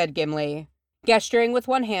 said Gimli, gesturing with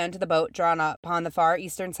one hand to the boat drawn up upon the far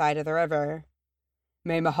eastern side of the river.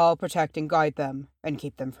 "May Mahal protect and guide them, and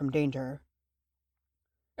keep them from danger."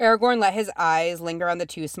 Aragorn let his eyes linger on the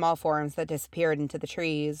two small forms that disappeared into the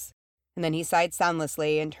trees, and then he sighed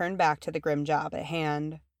soundlessly and turned back to the grim job at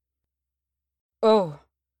hand. "Oh,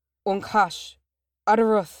 Unkash,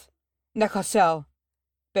 Adaruth, Nekosel,"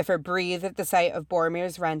 Bifur breathed at the sight of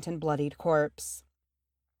Boromir's rent and bloodied corpse.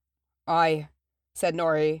 "Aye," said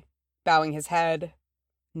Nori, bowing his head.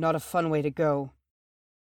 "Not a fun way to go."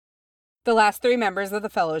 The last three members of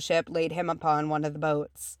the fellowship laid him upon one of the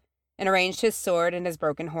boats, and arranged his sword and his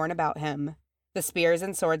broken horn about him. The spears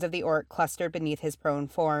and swords of the orc clustered beneath his prone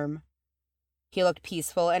form. He looked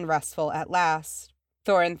peaceful and restful at last,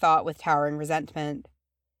 Thorin thought with towering resentment,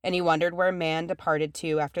 and he wondered where man departed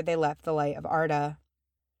to after they left the light of Arda.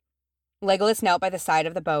 Legolas knelt by the side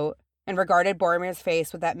of the boat, and regarded Boromir's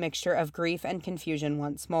face with that mixture of grief and confusion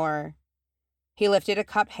once more. He lifted a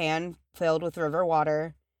cupped hand filled with river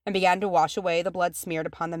water, and began to wash away the blood smeared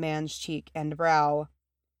upon the man's cheek and brow.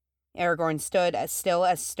 Aragorn stood as still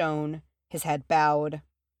as stone, his head bowed.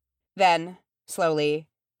 Then, slowly,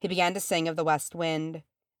 he began to sing of the west wind,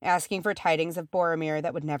 asking for tidings of Boromir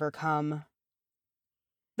that would never come.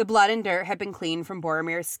 The blood and dirt had been cleaned from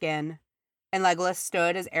Boromir's skin, and Legolas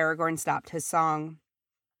stood as Aragorn stopped his song.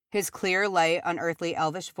 His clear, light, unearthly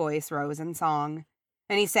elvish voice rose in song,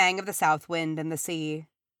 and he sang of the south wind and the sea.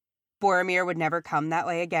 Boromir would never come that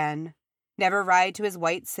way again, never ride to his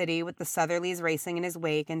white city with the southerlies racing in his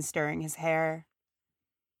wake and stirring his hair.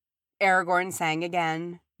 Aragorn sang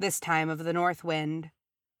again, this time of the north wind.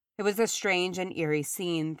 It was a strange and eerie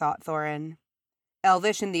scene, thought Thorin.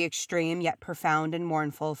 Elvish in the extreme, yet profound and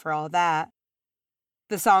mournful for all that.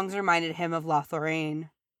 The songs reminded him of Lothlorien,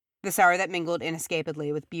 the sorrow that mingled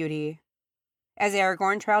inescapably with beauty. As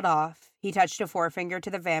Aragorn trailed off, he touched a forefinger to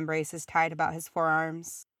the vambraces tied about his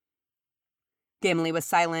forearms. Gimli was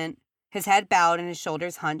silent, his head bowed and his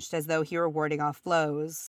shoulders hunched as though he were warding off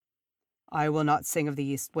blows. "I will not sing of the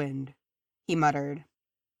east wind," he muttered.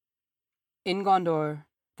 "In Gondor,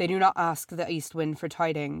 they do not ask the east wind for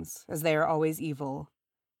tidings, as they are always evil,"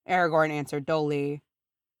 Aragorn answered dully.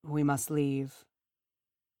 "We must leave."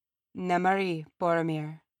 "Nemari,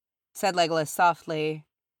 Boromir," said Legolas softly,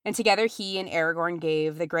 and together he and Aragorn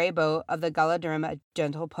gave the grey boat of the Galadrim a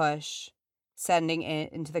gentle push, sending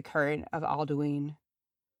it into the current of Alduin.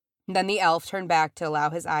 Then the elf turned back to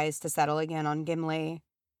allow his eyes to settle again on Gimli.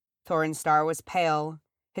 Thorin's star was pale,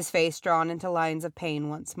 his face drawn into lines of pain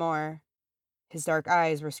once more. His dark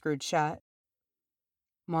eyes were screwed shut.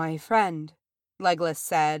 "My friend," Legolas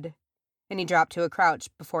said, and he dropped to a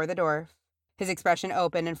crouch before the dwarf, his expression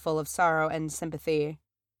open and full of sorrow and sympathy.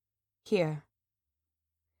 "Here."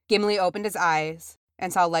 Gimli opened his eyes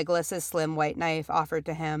and saw Legolas's slim white knife offered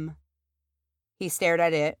to him. He stared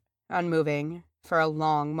at it, unmoving, for a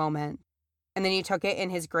long moment, and then he took it in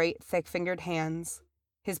his great, thick-fingered hands,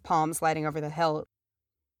 his palm sliding over the hilt.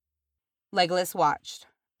 Legolas watched,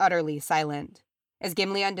 utterly silent, as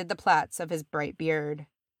Gimli undid the plaits of his bright beard.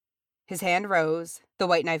 His hand rose, the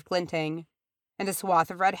white knife glinting, and a swath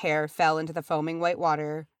of red hair fell into the foaming white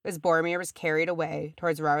water as Boromir was carried away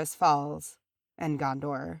towards Rauris Falls and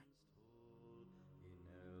Gondor. In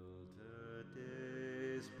elder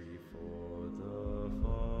days before the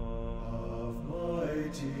fall of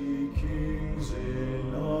mighty King